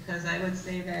 Tom, because I would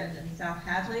say that in South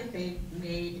Hadley, they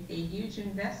made a huge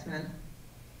investment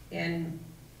in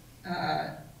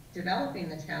developing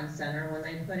the town center when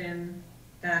they put in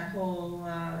that whole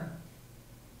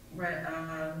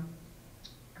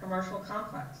commercial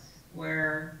complex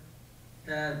where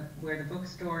the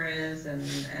bookstore is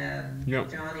and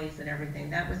Yep. Johnny's and everything.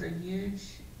 That was a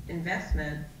huge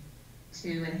investment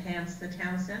to enhance the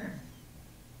town center.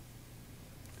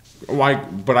 Well,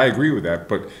 but I agree with that.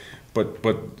 But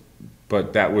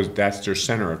that's their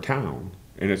center of town,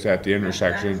 and it's at the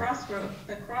intersection.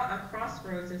 That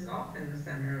crossroads is often the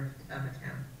center of a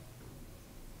town.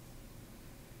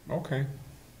 Okay,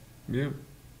 yeah.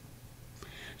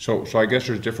 So I guess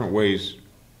there's different ways.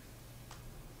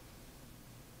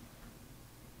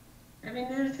 I mean,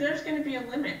 there's going to be a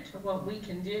limit to what we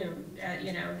can do.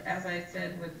 You know, as I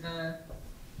said with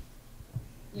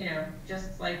you know,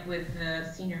 just like with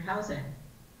senior housing,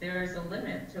 there is a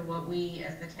limit to what we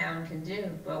as the town can do,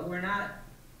 but we're not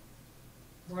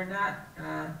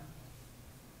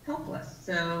helpless.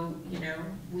 So, you know,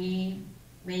 we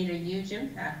made a huge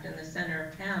impact in the center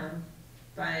of town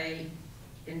by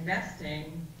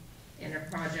investing in a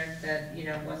project that, you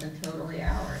know, wasn't totally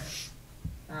ours,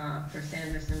 for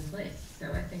Sanderson Place.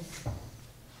 So I think,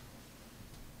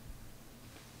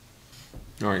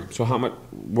 All right, so how much,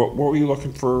 what were you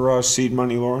looking for, seed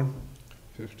money, Lauren?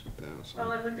 50,000.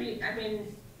 well, it would be, I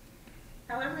mean,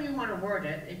 however you want to word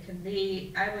it, it can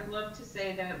be, I would love to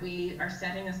say that we are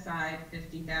setting aside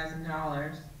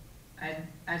 $50,000.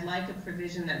 I'd like a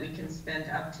provision that we can spend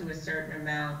up to a certain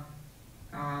amount,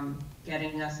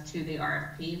 getting us to the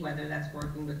RFP, whether that's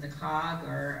working with the COG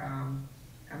or,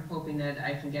 I'm hoping that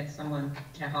I can get someone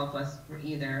to help us for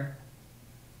either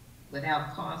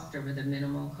without cost or with a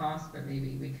minimal cost, but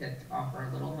maybe we could offer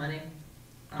a little money.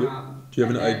 Do you have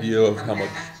an And then idea of come how much?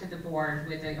 back to the board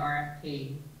with the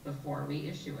RFP before we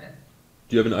issue it.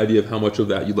 Do you have an idea of how much of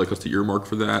that you'd like us to earmark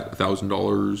for that?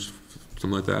 $1,000,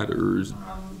 something like that, or is?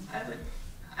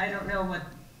 I don't know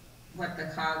what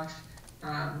the COG,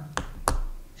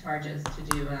 charges to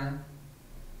do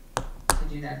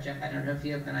that, Jeff. I don't know if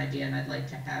you have an idea, and I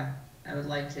would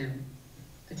like to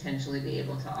potentially be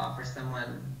able to offer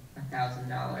someone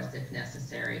 $1,000 if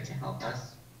necessary to help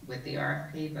us with the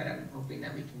RFP, but I'm hoping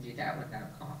that we can do that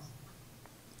without cost.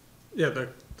 Yeah,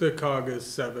 the COG is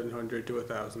 $700 to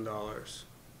 $1,000.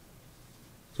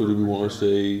 So do we want to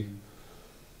say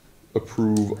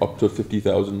approve up to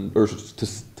 50,000, or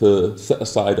to set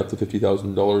aside up to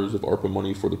 $50,000 of ARPA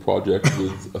money for the project,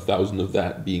 with 1,000 of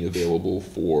that being available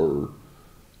for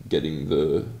getting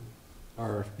the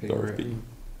RFP. RFP?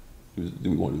 Do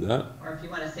we want to do that? Or if you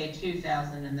want to say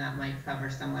 2,000, and that might cover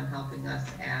someone helping us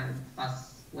and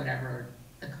plus whatever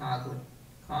the COG would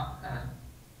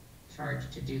charge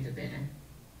to do the bidding.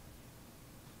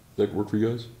 Does that work for you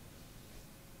guys?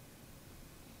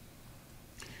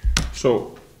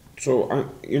 So I'm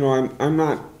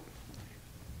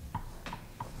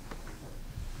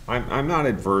not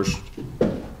adverse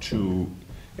to,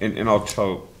 and I'll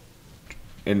tell,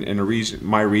 and the reason,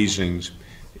 my reasonings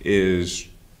is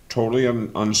totally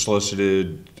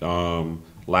unsolicited.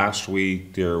 Last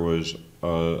week there was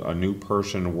a new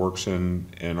person who works in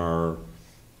our,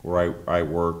 where I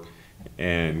work,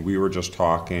 and we were just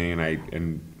talking,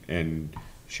 and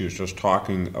she was just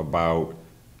talking about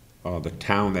the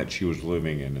town that she was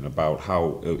living in, and about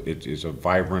how it is a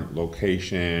vibrant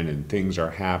location and things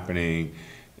are happening,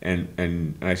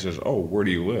 and I says, oh, where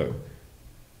do you live?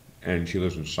 And she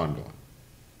lives in Sunderland.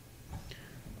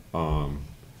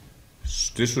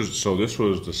 This was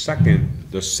the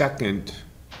second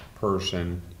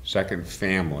person, second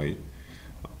family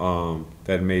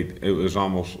that made, it was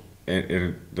almost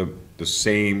the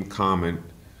same comment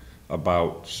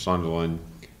about Sunderland.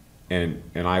 And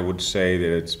I would say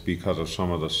that it's because of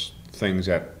some of the things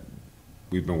that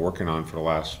we've been working on for the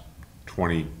last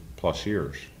 20 plus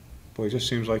years. Boy, it just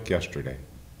seems like yesterday.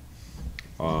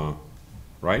 Right?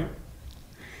 Seems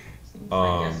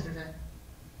like yesterday.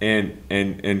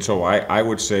 And so I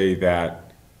would say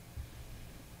that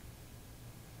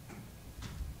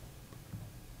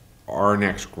our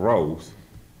next growth,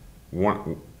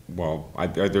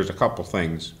 there's a couple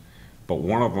things, but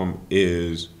one of them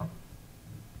is,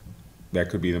 that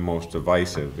could be the most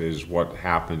divisive, is what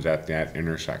happens at that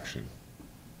intersection.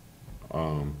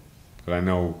 But I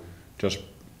know just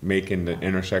making the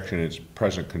intersection its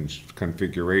present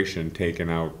configuration, taking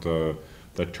out the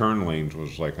turn lanes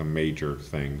was like a major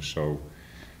thing. So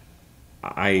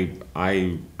I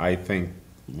think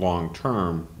long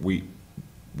term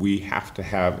we have to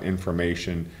have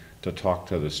information to talk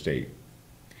to the state,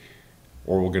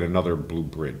 or we'll get another blue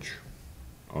bridge.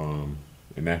 And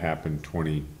that happened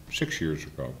 26 years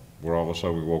ago, where all of a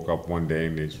sudden we woke up one day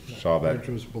and they saw that. Bridge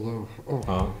was below. Oh,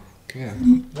 Huh? yeah.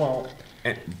 Well,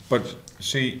 but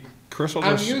see, Crystal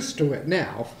I'm just. used to it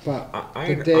now, but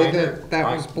I- the day I- that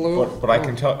I- was blue. But I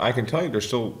can tell you,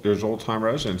 there's old time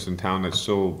residents in town that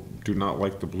still do not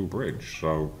like the Blue Bridge.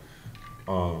 So,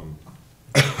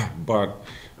 but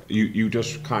you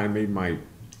just kind of made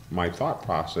my thought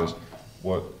process.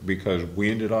 Because we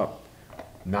ended up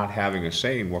not having a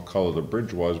say in what color the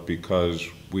bridge was, because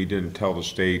we didn't tell the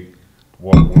state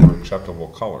what were acceptable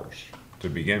colors to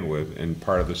begin with. And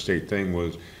part of the state thing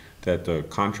was that the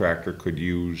contractor could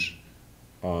use,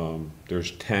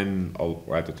 there's 10,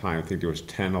 at the time, I think there was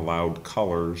 10 allowed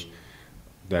colors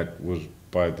that was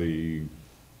by the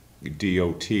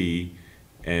DOT,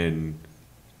 and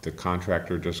the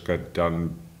contractor just got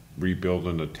done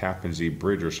rebuilding the Tappan Zee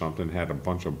Bridge or something, had a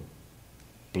bunch of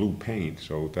blue paint,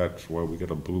 so that's why we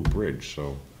got a blue bridge,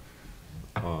 so.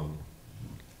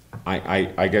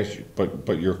 I guess,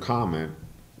 but your comment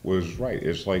was right,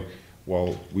 it's like,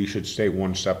 well, we should stay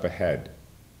one step ahead.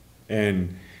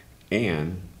 And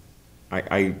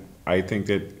I think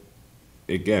that,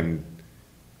 again,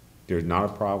 there's not a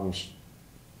problem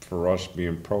for us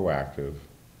being proactive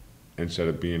instead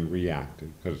of being reactive,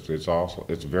 because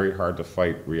it's very hard to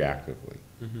fight reactively.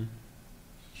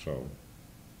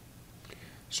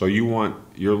 So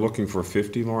you're looking for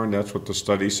 50, Lauren, that's what the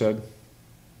study said?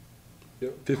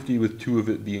 Yep. 50 with 2 of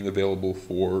it being available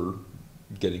for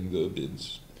getting the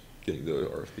bids, getting the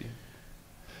RFP.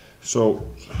 So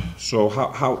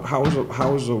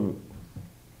how is a,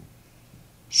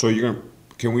 so you're gonna,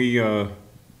 can we,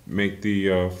 make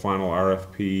the, final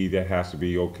RFP that has to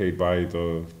be okayed by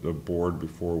the board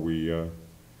before we,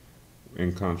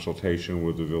 in consultation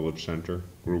with the village center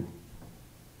group?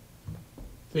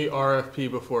 The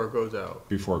RFP before it goes out.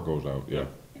 Before it goes out, yeah.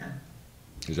 Yeah.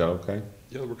 Is that okay?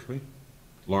 Yeah, that works for me.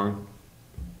 Lauren?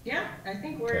 Yeah, I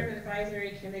think we're Okay. an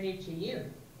advisory committee to you.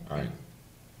 I All right.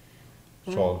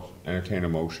 think. So I'll entertain a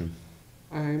motion.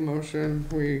 I motion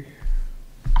we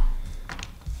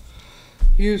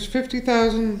use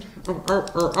 50,000 of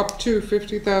or up to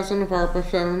 50,000 of ARPA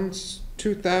funds,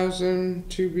 2,000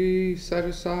 to be set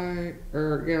aside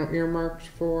or earmarked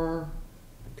for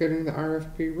getting the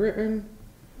RFP written,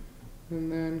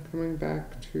 and then coming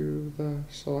back to the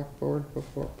select board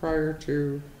prior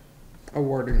to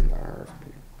awarding the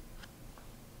RFP.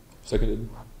 Seconded.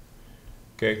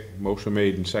 Okay, motion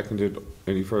made and seconded.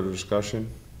 Any further discussion?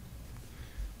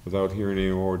 Without hearing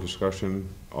any more discussion,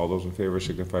 all those in favor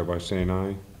signify by saying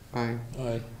aye. Aye.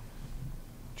 Aye.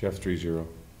 Jeff, 3-0.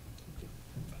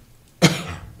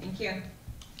 Thank you.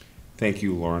 Thank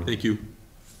you, Lauren. Thank you.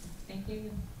 Thank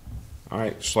you. All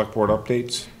right, select board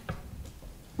updates?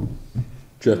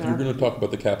 Jeff, Yeah. you're gonna talk about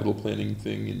the capital planning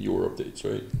thing in your updates,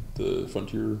 right? The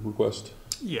Frontier request?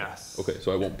 Yes. Okay,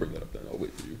 so I won't bring that up then, I'll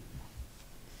wait for you.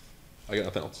 I got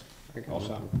nothing else. All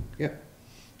set. Yep.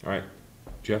 All right,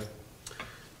 Jeff,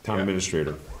 town Yeah.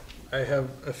 administrator. I have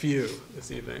a few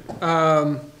this evening.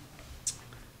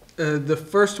 The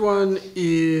first one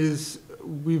is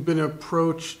we've been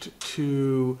approached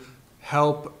to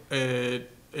help a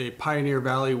Pioneer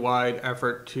Valley-wide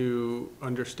effort to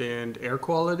understand air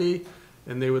quality,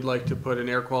 and they would like to put an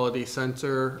air quality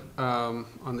sensor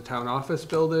on the town office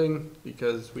building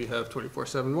because we have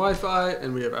 24/7 Wi-Fi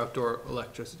and we have outdoor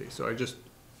electricity. So I just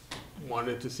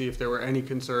wanted to see if there were any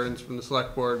concerns from the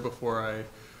select board before I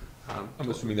I'm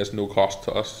assuming that's no cost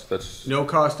to us, that's. no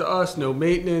cost to us, no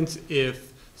maintenance.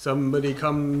 If somebody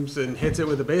comes and hits it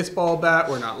with a baseball bat,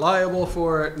 we're not liable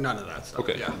for it, none of that stuff.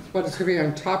 Okay. Yeah. But it's gonna be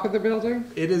on top of the building?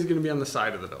 It is gonna be on the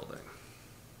side of the building.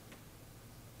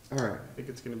 All right. I think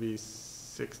it's gonna be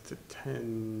 6 to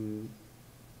 10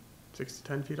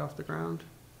 feet off the ground.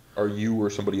 Are you or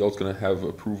somebody else gonna have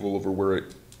approval over where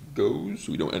it goes?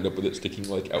 So we don't end up with it sticking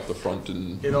like out the front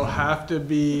and, It'll have to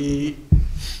be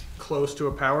close to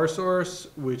a power source,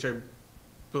 which I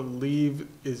believe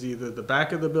is either the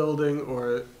back of the building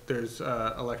or there's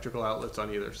electrical outlets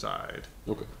on either side.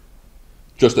 okay.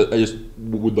 I just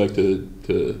would like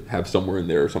to have somewhere in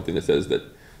there something that says that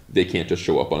they can't just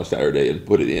show up on a Saturday and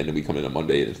put it in and we come in on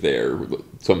Monday and it's there.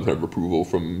 Some kind of approval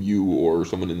from you or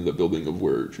someone in the building of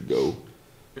where it should go.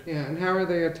 Yeah, and how are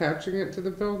they attaching it to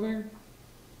the building?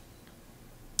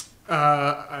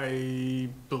 I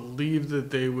believe that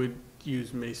they would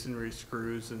use masonry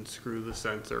screws and screw the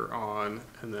sensor on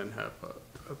and then have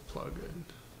a plug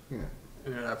in. Yeah.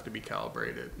 And it'd have to be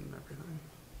calibrated and everything.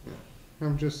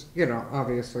 I'm just,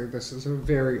 obviously this is a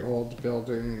very old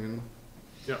building and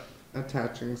Yep.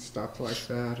 attaching stuff like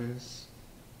that is,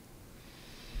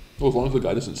 Well, as long as the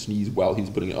guy doesn't sneeze while he's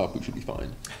putting it up, we should be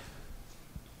fine.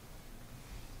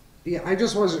 yeah, I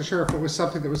just wasn't sure if it was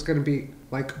something that was gonna be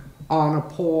like on a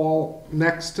pole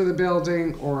next to the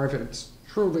building or if it's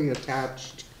truly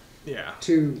attached Yeah,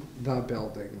 to the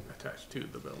building. attached to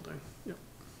the building. Yep.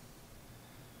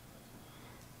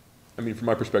 I mean, from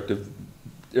my perspective,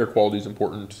 air quality is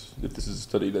important. If this is a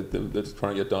study that's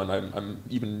trying to get done, I'm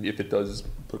even if it does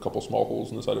put a couple small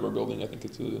holes in the side of our building, I think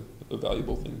it's a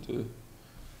valuable thing to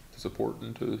support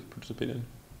and to participate in.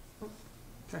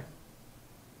 Thank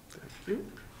you.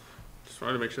 Just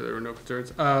wanted to make sure there were no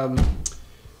concerns.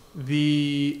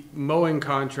 The mowing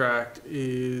contract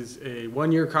is a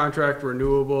 1-year contract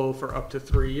renewable for up to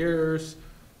 3 years.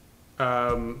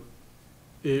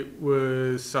 It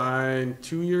was signed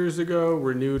 2 years ago,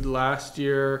 renewed last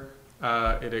year.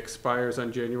 It expires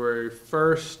on January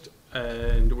 1st,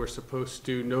 and we're supposed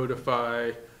to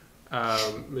notify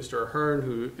Mr. Ahern,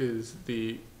 who is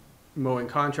the mowing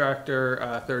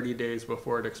contractor 30 days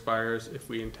before it expires if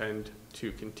we intend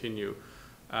to continue.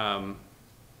 I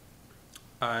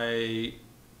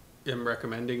am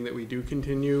recommending that we do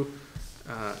continue.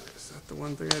 Is that the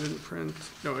one thing I didn't print?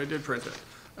 No, I did print it.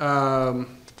 So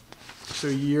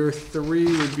year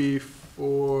 3 would be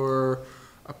for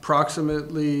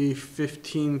approximately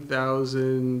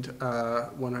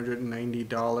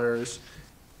 $15,190.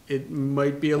 It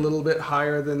might be a little bit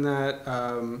higher than that.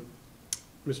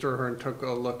 Mr. Ahern took a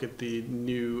look at the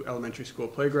new elementary school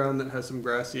playground that has some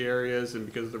grassy areas, and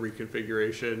because of the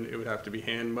reconfiguration, it would have to be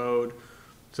hand mowed.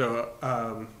 So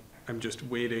I'm just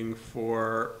waiting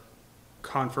for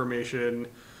confirmation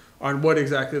on what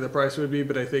exactly the price would be,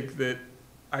 but I think that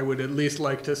I would at least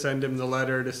like to send him the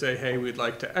letter to say, hey, we'd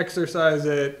like to exercise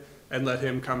it, and let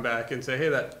him come back and say, hey,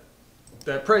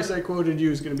 that price I quoted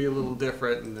you is going to be a little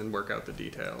different, and then work out the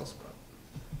details.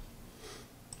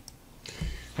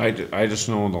 But I just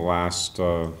know in the last,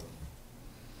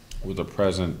 with the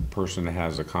present person that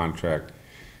has a contract,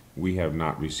 we have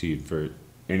not received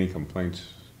any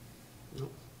complaints.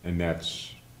 Nope. And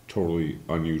that's totally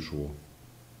unusual.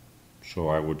 So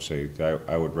I would say that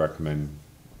I would recommend.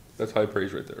 That's high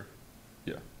praise right there.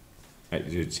 Yeah.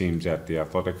 It seems that the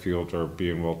athletic fields are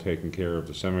being well taken care of,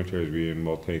 the cemetery is being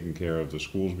well taken care of, the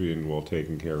schools being well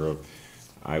taken care of.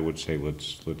 I would say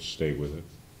let's stay with it.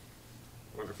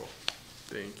 wonderful.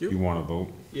 Thank You you. want to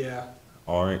vote? Yeah.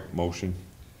 All right, motion.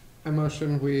 I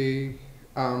motion we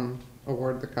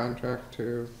award the contract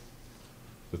to,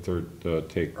 The third,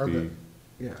 take Or the,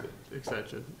 yeah,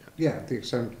 Extension. the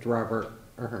extent Robert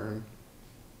Ahern.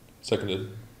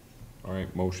 Seconded. all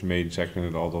right, motion made, and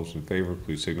seconded. All those in favor,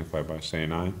 please signify by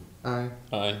saying aye. Aye.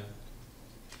 Aye.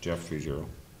 Jeff, 3-0.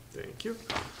 Thank you.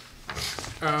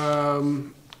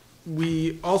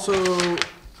 We also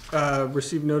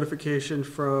received notification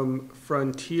from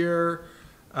Frontier.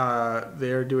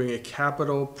 They're doing a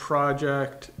capital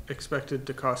project expected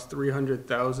to cost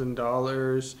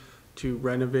 $300,000 to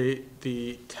renovate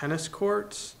the tennis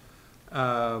courts.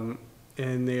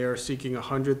 And they are seeking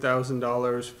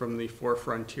 $100,000 from the 4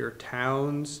 Frontier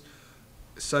towns.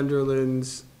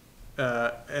 Sunderland's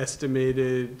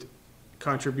estimated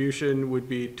contribution would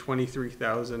be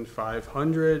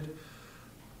 $23,500.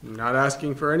 I'm not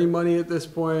asking for any money at this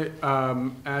point.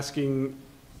 Asking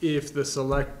if the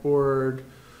select board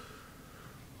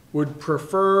would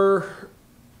prefer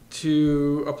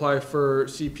to apply for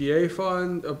CPA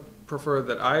fund, prefer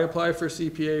that I apply for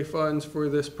CPA funds for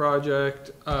this project.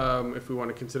 If we want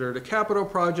to consider it a capital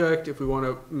project, if we want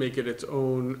to make it its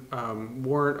own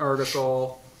warrant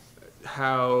article,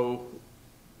 how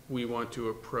we want to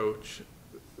approach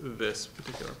this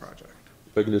particular project.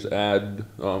 If I can just add,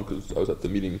 because I was at the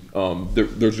meeting,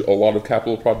 there's a lot of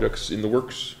capital projects in the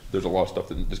works. There's a lot of stuff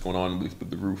that's going on with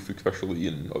the roof, especially,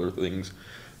 and other things.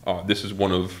 This is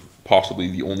one of possibly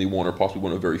the only one, or possibly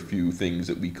one of very few things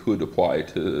that we could apply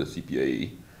to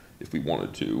CPA if we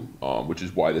wanted to, which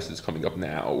is why this is coming up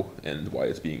now and why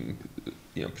it's being,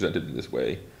 presented in this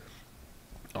way.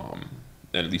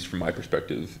 And at least from my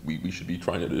perspective, we should be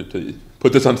trying to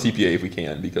put this on CPA if we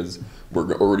can, because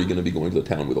we're already going to be going to the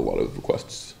town with a lot of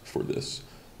requests for this,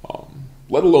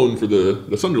 let alone for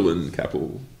the Sunderland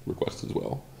capital requests as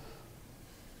well.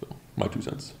 So, my 2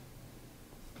 cents.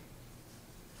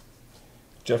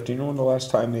 Jeff, do you know when the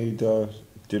last time they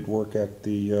did work at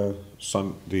the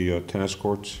tennis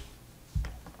courts?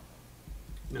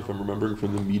 If I'm remembering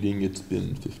from the meeting, it's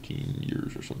been 15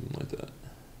 years or something like that.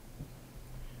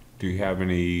 Do you have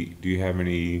any,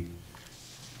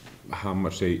 how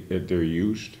much they're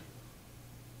used?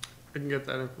 I can get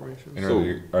that information. And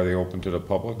So- are they open to the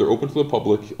public? They're open to the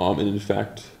public, and in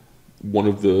fact, one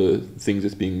of the things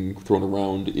that's being thrown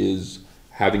around is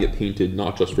having it painted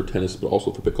not just for tennis but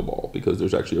also for pickleball, because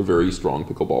there's actually a very strong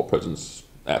pickleball presence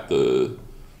at the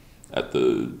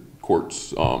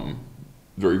courts.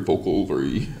 Very vocal,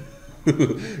 very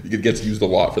it gets used a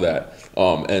lot for that.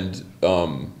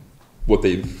 What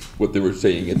they were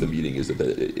saying at the meeting is that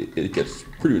it gets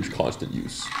pretty much constant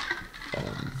use,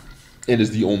 and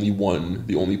is the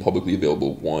only publicly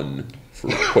available one for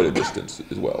quite a distance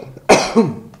as well.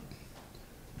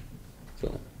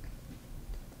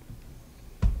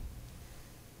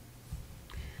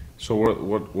 So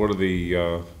what are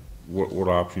the what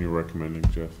option you're recommending,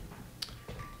 Jeff?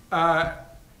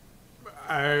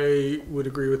 I would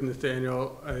agree with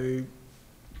Nathaniel. I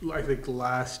think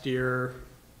last year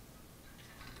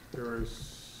there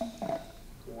was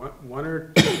one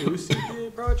or two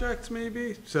CPA projects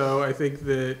maybe. So I think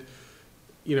that,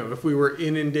 if we were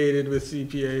inundated with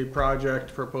CPA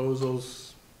project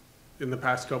proposals in the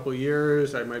past couple of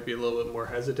years, I might be a little bit more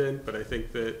hesitant, but I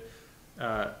think that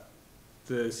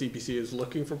the CPC is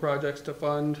looking for projects to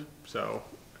fund, so,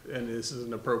 and this is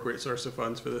an appropriate source of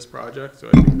funds for this project, so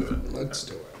I think that. Let's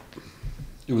do it.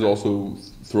 It was also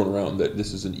thrown around that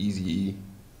this is an easy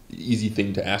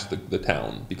thing to ask the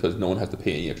town, because no one has to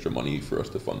pay any extra money for us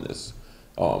to fund this.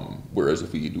 Whereas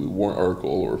if we do a warrant article,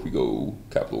 or if we go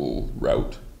capital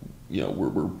route, you know,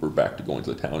 we're back to going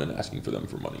to the town and asking for them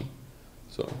for money.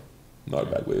 So, not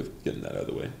a bad way of getting that out of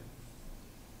the way.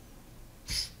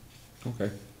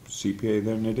 Okay, CPA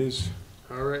then it is.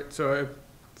 All right, so I have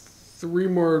 3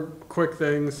 more quick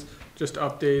things, just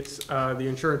updates. The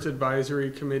Insurance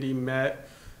Advisory Committee met.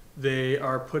 They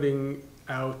are putting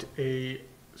out a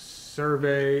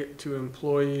survey to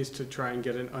employees to try and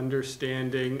get an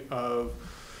understanding of,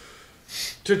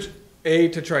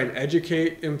 to try and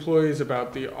educate employees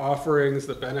about the offerings,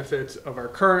 the benefits of our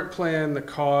current plan, the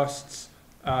costs,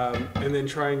 and then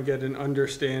try and get an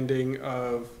understanding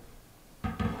of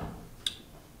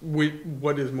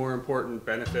what is more important,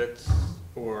 benefits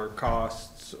or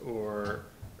costs, or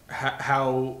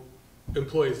how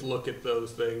employees look at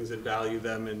those things and value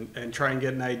them, and try and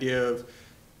get an idea of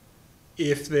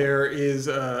if there is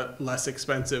a less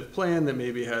expensive plan that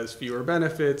maybe has fewer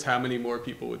benefits, how many more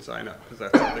people would sign up, because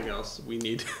that's something else we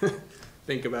need to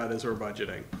think about as we're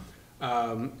budgeting.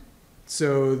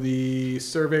 So the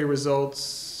survey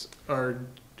results are,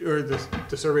 or the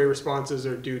survey responses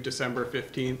are due December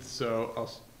 15th, so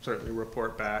I'll certainly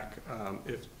report back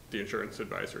if the Insurance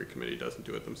Advisory Committee doesn't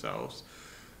do it themselves.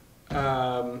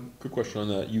 Quick question on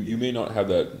that. You may not have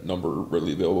that number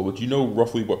readily available, but do you know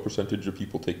roughly what percentage of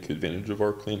people take advantage of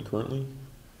our plan currently?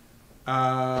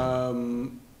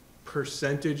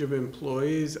 Percentage of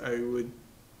employees, I would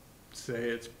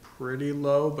say it's pretty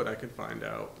low, but I can find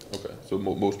out. Okay, so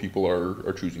most people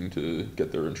are choosing to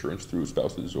get their insurance through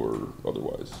spouses or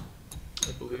otherwise?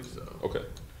 I believe so. Okay.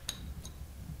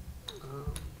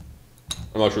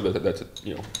 I'm not sure that that's,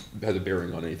 you know, has a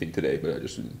bearing on anything today, but I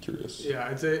just am curious. Yeah,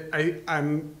 I'd say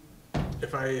I'm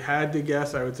if I had to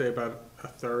guess, I would say about a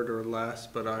third or less,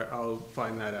 but I'll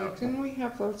find that out. Didn't we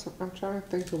have those? I'm trying to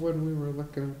think of when we were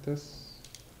looking at this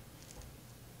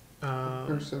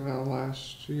personnel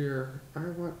last year.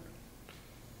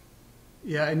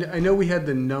 Yeah, I know we had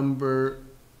the number,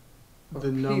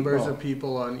 numbers people. of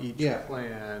people on each Yeah.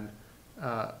 plan,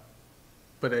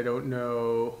 but I don't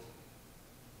know.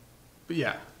 But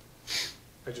yeah,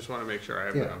 I just want to make sure I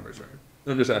have the Yeah. numbers right.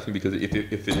 I'm just asking because if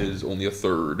it is only a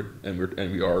third,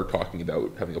 and we are talking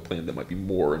about having a plan that might be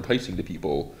more enticing to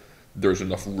people, there's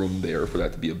enough room there for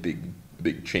that to be a big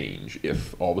change.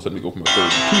 If all of a sudden we go from a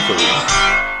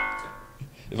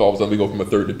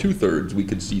third to 2/3, we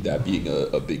could see that being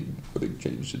a big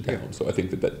change in town. So I think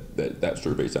that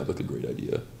survey sounds like a great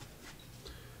idea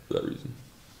for that reason.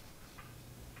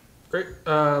 Great.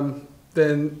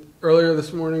 Then earlier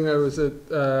this morning, I was at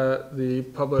the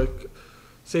public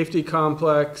safety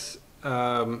complex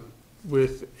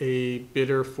with a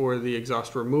bidder for the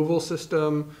exhaust removal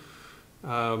system.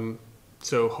 So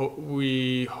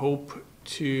we hope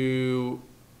to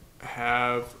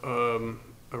have a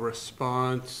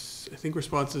response. I think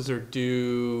responses are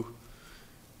due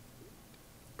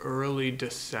early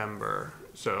December.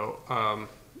 So I'll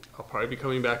probably be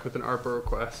coming back with an ARPA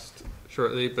request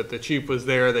shortly, but the chief was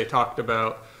there. They talked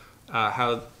about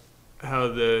how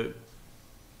the,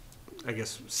 I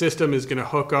guess, system is going to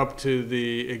hook up to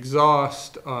the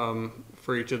exhaust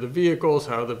for each of the vehicles,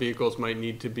 how the vehicles might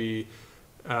need to be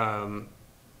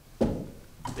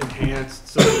enhanced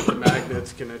so that the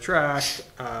magnets can attract,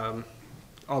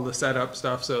 all the setup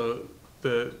stuff, so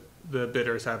the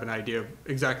bidders have an idea of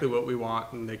exactly what we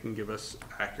want and they can give us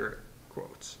accurate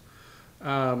quotes.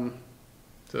 So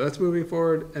that's moving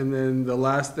forward. And then the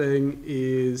last thing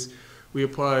is we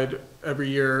applied every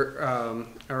year.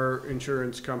 Our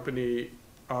insurance company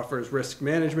offers risk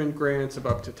management grants of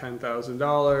up to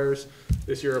 $10,000.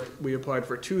 This year we applied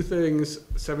for 2 things,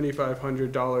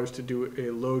 $7,500 to do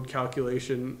a load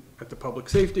calculation at the public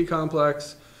safety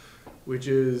complex, which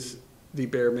is the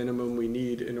bare minimum we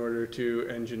need in order to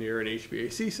engineer an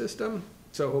HVAC system.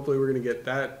 So hopefully we're going to get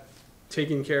that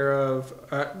taken care of.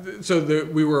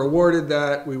 We were awarded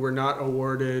that. We were not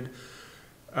awarded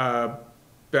about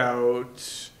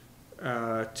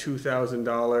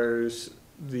 $2,000.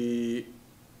 The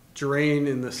drain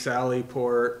in the Sally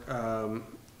Port on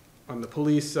the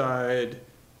police side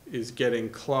is getting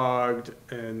clogged,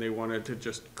 and they wanted to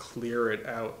just clear it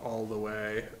out all the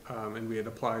way. And we had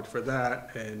applied for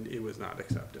that, and it was not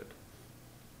accepted.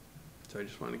 So I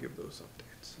just want to give those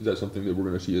updates. Is that something that we're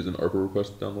going to see as an ARPA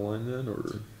request down the line then,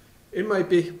 or? It might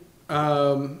be.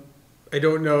 I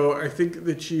don't know. I think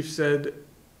the chief said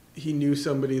he knew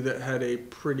somebody that had a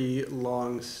pretty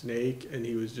long snake, and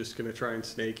he was just gonna try and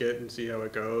snake it and see how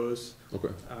it goes.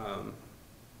 Okay,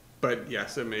 But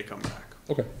yes, it may come back.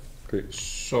 okay, great.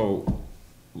 So,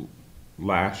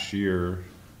 last year,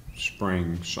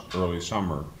 spring, early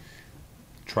summer,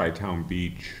 Tri-Town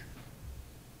Beach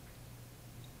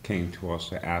came to us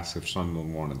to ask if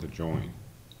Sunderland wanted to join.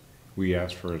 We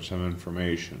asked for some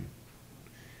information.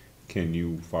 Can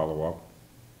you follow up?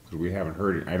 Because we haven't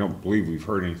heard, I don't believe we've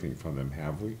heard anything from them,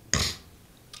 have we?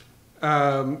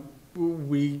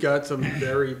 We got some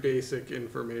very basic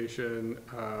information,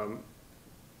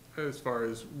 as far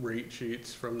as rate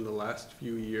sheets from the last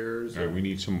few years. All right, we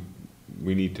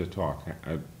need to talk.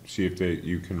 See if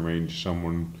you can arrange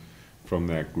someone from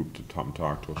that group to come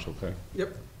talk to us, okay?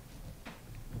 Yep.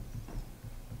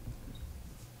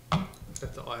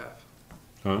 That's all I have.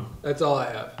 Huh? That's all I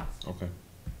have. Okay.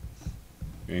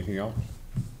 Anything else?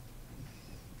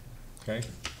 Okay,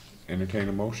 entertain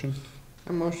a motion?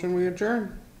 A motion, we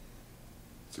adjourn.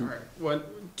 All right.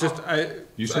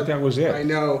 You said that was I it.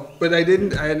 know, but I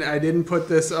didn't put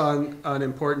this on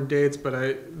important dates, but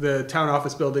the town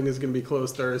office building is gonna be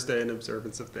closed Thursday in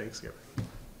observance of Thanksgiving.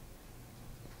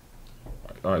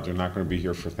 All right, they're not gonna be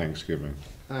here for Thanksgiving.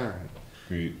 All right.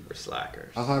 We- For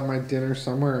slackers. I'll have my dinner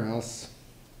somewhere else.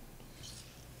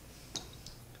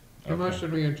 A okay.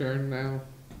 motion, we adjourn now.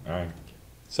 All right,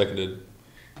 Seconded.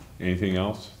 anything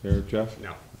else there, Jeff?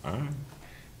 No. All right.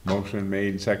 Motion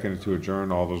made, seconded to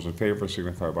adjourn. All those in favor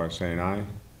signify by saying aye.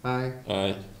 Aye.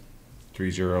 Aye.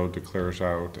 3-0 declares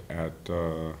out at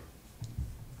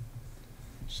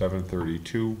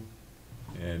 7:32,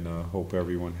 and hope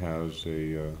everyone has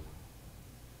a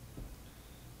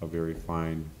very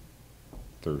fine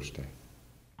Thursday.